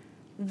to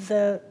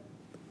the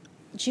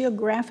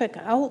geographic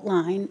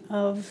outline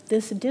of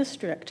this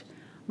district.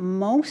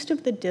 Most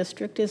of the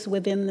district is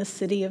within the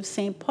city of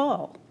Saint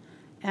Paul,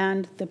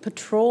 and the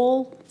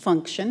patrol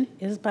function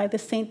is by the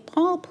Saint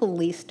Paul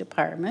Police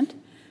Department,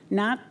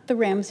 not the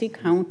Ramsey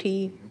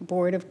County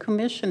Board of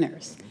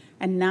Commissioners,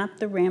 and not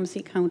the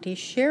Ramsey County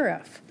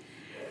Sheriff.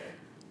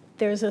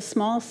 There's a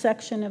small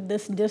section of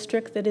this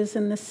district that is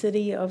in the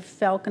city of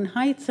Falcon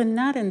Heights and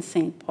not in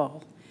Saint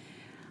Paul.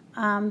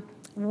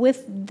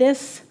 With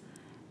this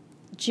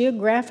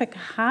geographic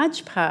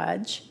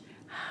hodgepodge,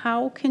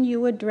 how can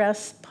you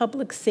address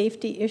public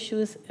safety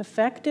issues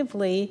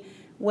effectively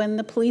when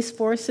the police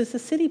force is a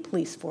city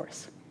police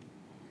force?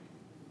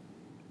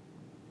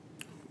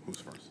 Who's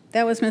first?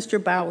 That was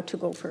Mr. Bowe to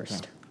go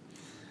first.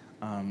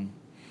 Okay.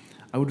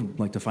 I would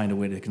like to find a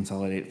way to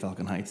consolidate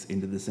Falcon Heights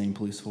into the same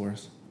police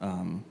force,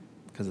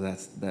 because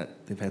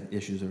they've had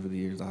issues over the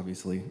years,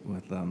 obviously,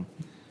 with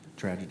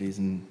tragedies,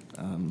 and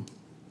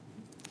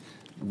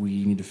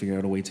we need to figure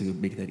out a way to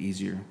make that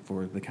easier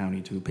for the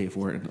county to pay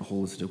for it in a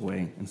holistic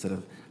way instead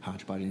of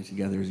hodgepodging it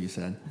together, as you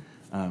said.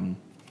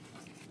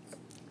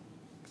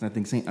 I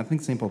think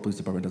St. Paul Police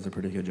Department does a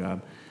pretty good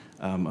job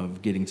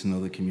of getting to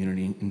know the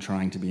community and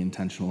trying to be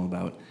intentional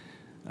about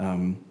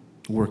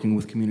working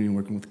with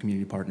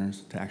community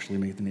partners to actually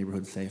make the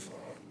neighborhood safe.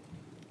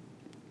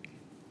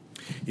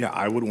 Yeah,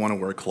 I would want to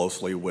work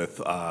closely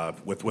with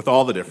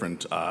all the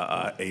different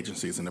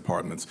agencies and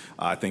departments.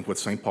 I think with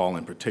St. Paul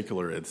in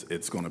particular,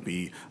 it's going to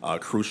be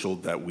crucial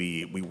that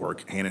we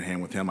work hand in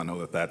hand with him. I know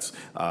that that's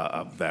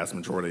a vast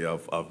majority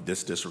of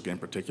this district in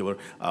particular,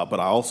 but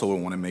I also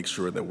want to make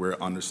sure that we're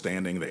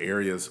understanding the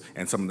areas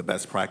and some of the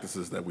best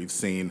practices that we've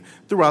seen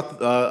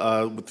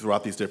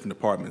throughout these different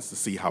departments to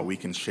see how we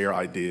can share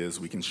ideas,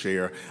 we can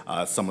share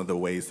some of the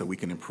ways that we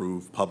can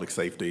improve public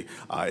safety,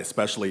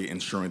 especially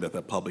ensuring that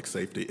the public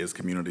safety is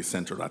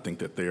community-centered. I think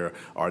that there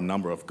are a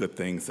number of good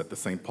things that the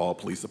St. Paul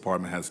Police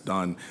Department has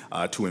done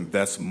to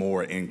invest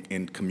more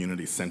in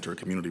community-centered,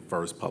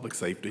 community-first public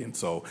safety. And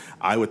so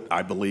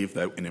I believe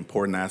that an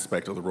important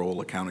aspect of the role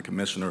of county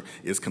commissioner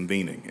is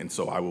convening. And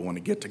so I would want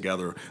to get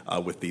together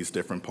with these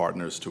different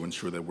partners to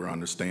ensure that we're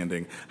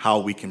understanding how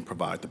we can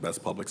provide the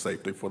best public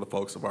safety for the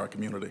folks of our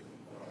community.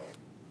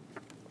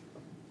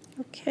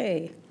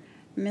 Okay,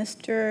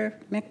 Mr.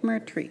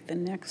 McMurtry, the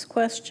next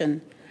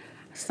question.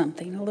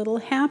 Something a little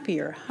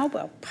happier. How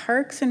about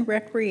parks and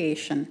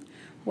recreation?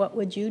 What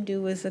would you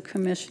do as a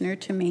commissioner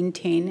to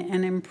maintain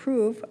and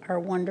improve our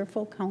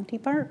wonderful county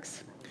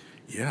parks?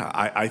 Yeah,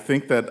 I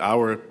think that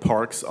our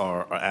parks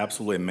are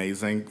absolutely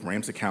amazing.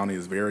 Ramsey County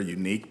is very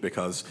unique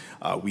because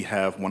we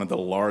have one of the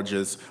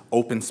largest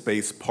open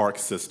space park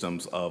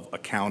systems of a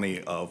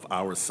county of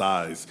our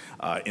size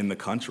in the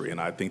country, and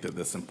I think that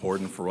that's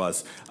important for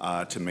us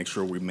to make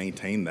sure we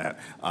maintain that.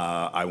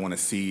 I want to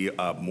see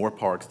more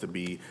parks to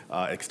be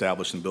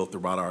established and built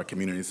throughout our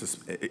communities,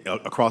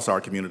 across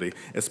our community,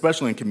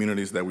 especially in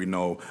communities that we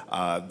know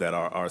that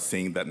are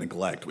seeing that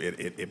neglect.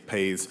 It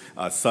plays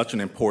such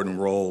an important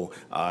role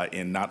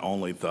in not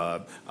only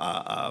the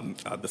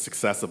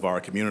success of our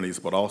communities,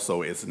 but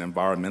also it's an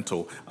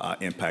environmental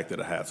impact that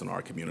it has on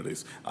our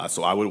communities.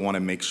 So I would want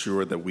to make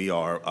sure that we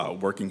are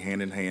working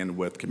hand in hand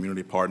with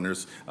community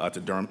partners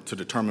to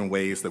determine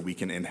ways that we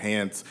can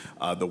enhance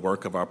the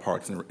work of our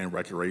parks and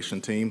recreation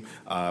team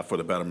for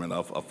the betterment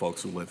of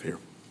folks who live here.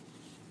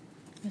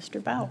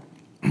 Mr. Bao.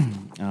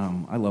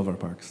 I love our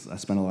parks. I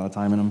spend a lot of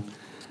time in them,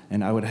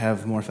 and I would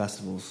have more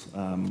festivals,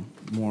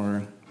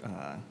 more.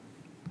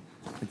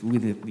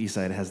 The East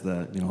Side has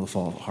the the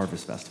Fall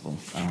Harvest Festival.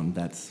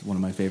 That's one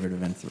of my favorite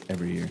events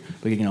every year.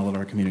 But getting all of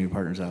our community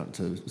partners out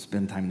to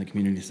spend time in the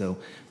community so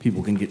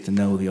people can get to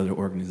know the other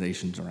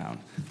organizations around.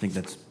 I think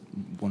that's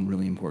one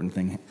really important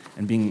thing.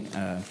 And being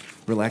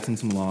relaxing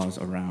some laws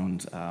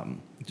around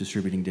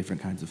distributing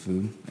different kinds of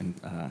food and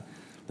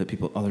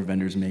that other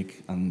vendors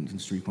make on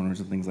street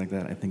corners and things like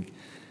that. I think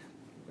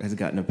has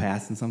gotten a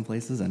pass in some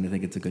places, and I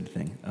think it's a good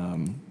thing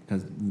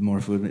because more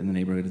food in the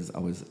neighborhood is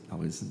always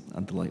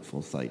a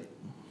delightful sight.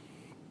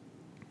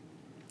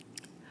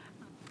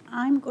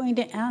 I'm going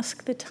to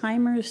ask the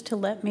timers to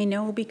let me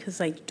know,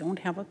 because I don't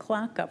have a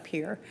clock up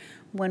here,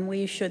 when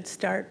we should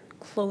start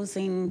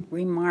closing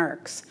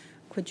remarks.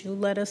 Could you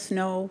let us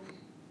know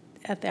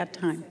at that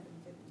time?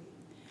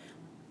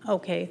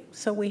 Okay,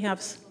 so we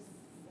have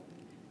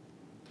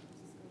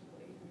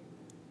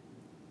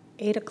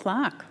 8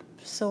 o'clock.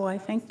 So I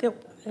think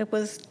it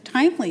was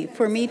timely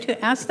for me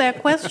to ask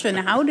that question.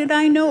 How did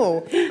I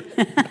know?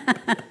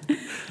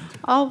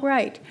 All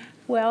right.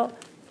 Well,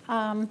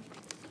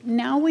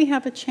 now we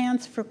have a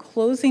chance for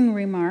closing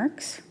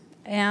remarks.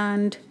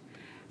 And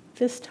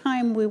this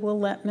time we will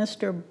let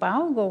Mr.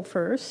 Bao go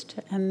first,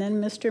 and then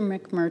Mr.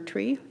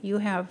 McMurtry. You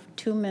have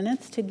 2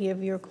 minutes to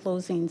give your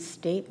closing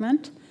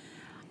statement.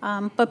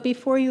 But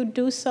before you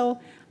do so,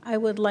 I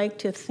would like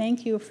to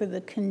thank you for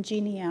the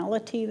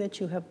congeniality that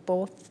you have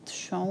both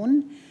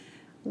shown.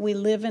 We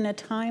live in a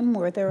time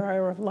where there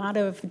are a lot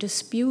of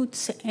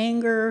disputes,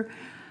 anger,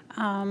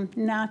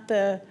 not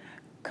the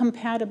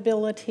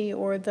compatibility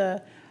or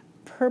the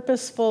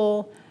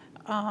purposeful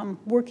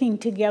working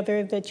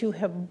together that you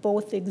have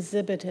both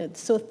exhibited.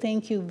 So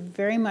thank you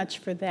very much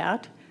for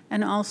that.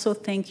 And also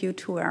thank you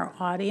to our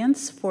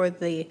audience for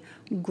the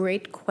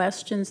great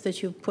questions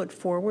that you've put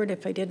forward.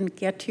 If I didn't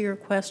get to your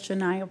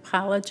question, I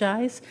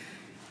apologize.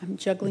 I'm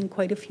juggling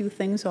quite a few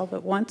things all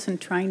at once and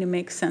trying to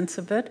make sense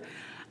of it.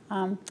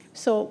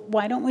 So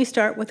why don't we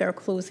start with our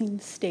closing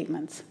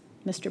statements?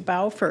 Mr.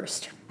 Bao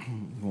first.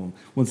 Well,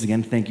 once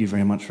again, thank you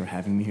very much for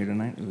having me here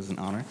tonight. It was an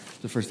honor. It's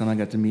the first time I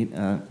got to meet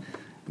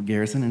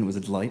Garrison, and it was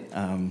a delight.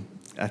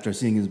 After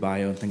seeing his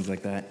bio and things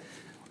like that,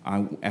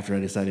 after I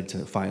decided to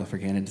file for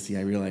candidacy,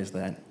 I realized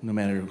that no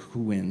matter who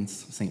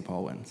wins, St.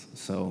 Paul wins.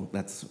 So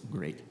that's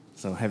great.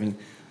 So having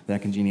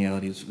that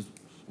congeniality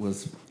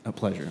was a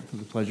pleasure. It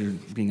was a pleasure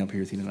being up here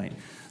with you tonight.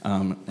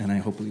 And I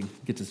hope we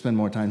get to spend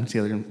more time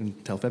together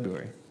until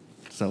February.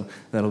 So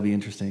that'll be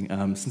interesting.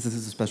 Since this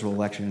is a special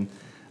election,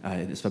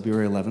 it is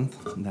February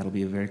 11th, and that'll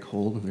be a very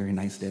cold, very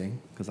nice day,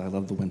 because I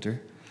love the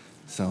winter.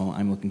 So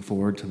I'm looking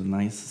forward to the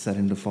nice set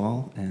into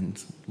fall,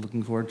 and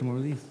looking forward to more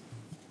of these.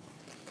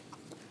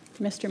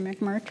 Mr.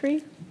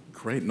 McMurtry?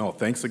 Great. No,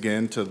 thanks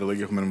again to the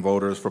League of Women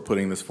Voters for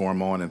putting this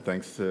forum on, and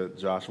thanks to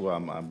Joshua.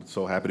 I'm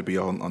so happy to be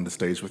on the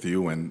stage with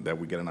you, and that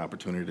we get an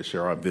opportunity to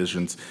share our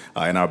visions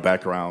and our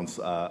backgrounds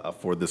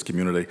for this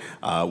community.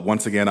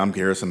 Once again, I'm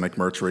Garrison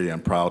McMurtry.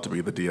 I'm proud to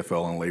be the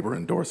DFL and Labor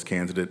endorsed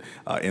candidate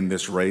in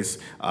this race.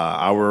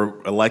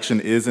 Our election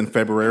is in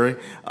February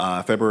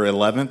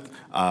 11th,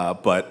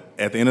 but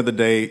at the end of the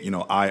day,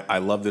 I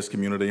love this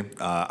community.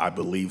 I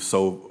believe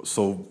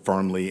so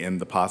firmly in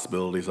the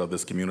possibilities of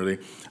this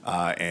community,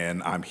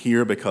 and I'm here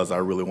because I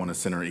really want to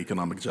center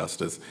economic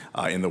justice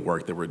in the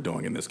work that we're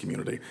doing in this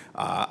community.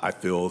 I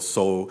feel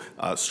so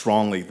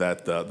strongly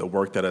that the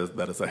work that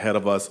is ahead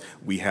of us,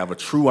 we have a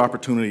true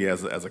opportunity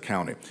as a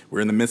county.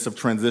 We're in the midst of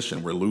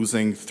transition. We're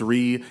losing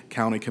 3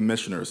 county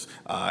commissioners,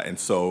 and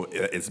so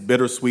it's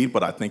bittersweet,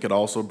 but I think it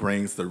also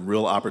brings the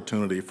real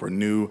opportunity for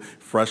new,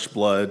 fresh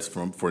bloods,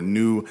 for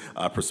new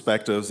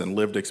perspectives and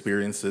lived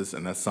experiences,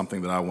 and that's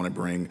something that I want to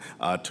bring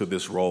to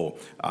this role.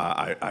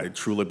 I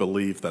truly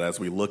believe that as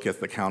we look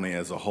at the county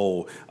as a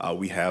whole,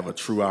 we have a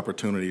true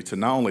opportunity to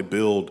not only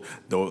build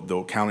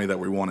the county that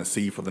we want to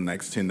see for the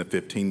next 10 to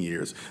 15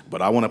 years,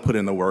 but I want to put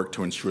in the work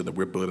to ensure that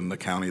we're building the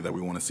county that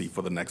we want to see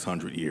for the next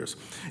 100 years.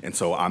 And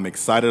so I'm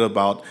excited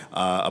about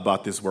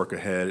this work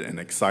ahead, and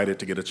excited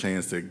to get a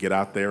chance to get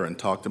out there and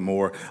talk to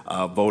more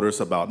voters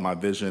about my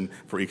vision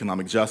for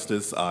economic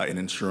justice and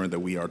ensuring that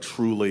we are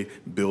truly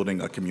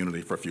building a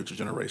community for future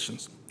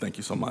generations. Thank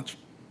you so much.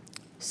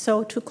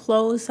 So to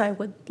close, I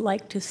would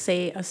like to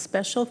say a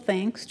special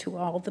thanks to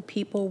all the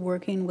people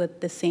working with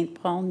the St.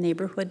 Paul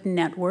Neighborhood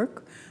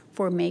Network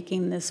for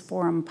making this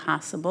forum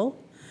possible.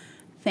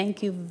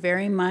 Thank you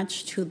very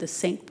much to the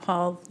St.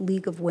 Paul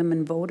League of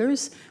Women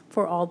Voters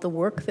for all the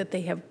work that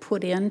they have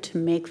put in to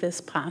make this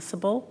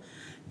possible.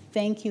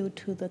 Thank you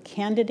to the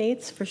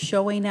candidates for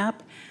showing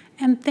up.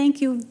 And thank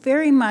you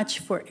very much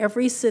for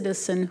every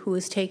citizen who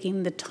is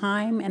taking the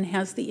time and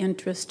has the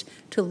interest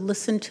to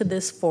listen to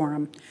this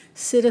forum.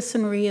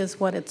 Citizenry is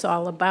what it's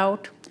all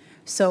about,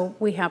 so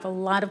we have a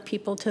lot of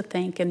people to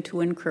thank and to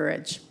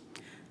encourage.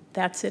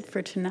 That's it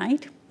for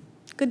tonight.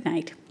 Good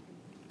night.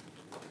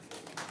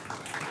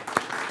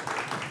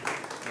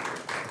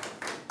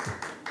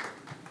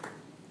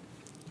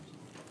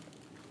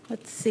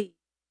 Let's see.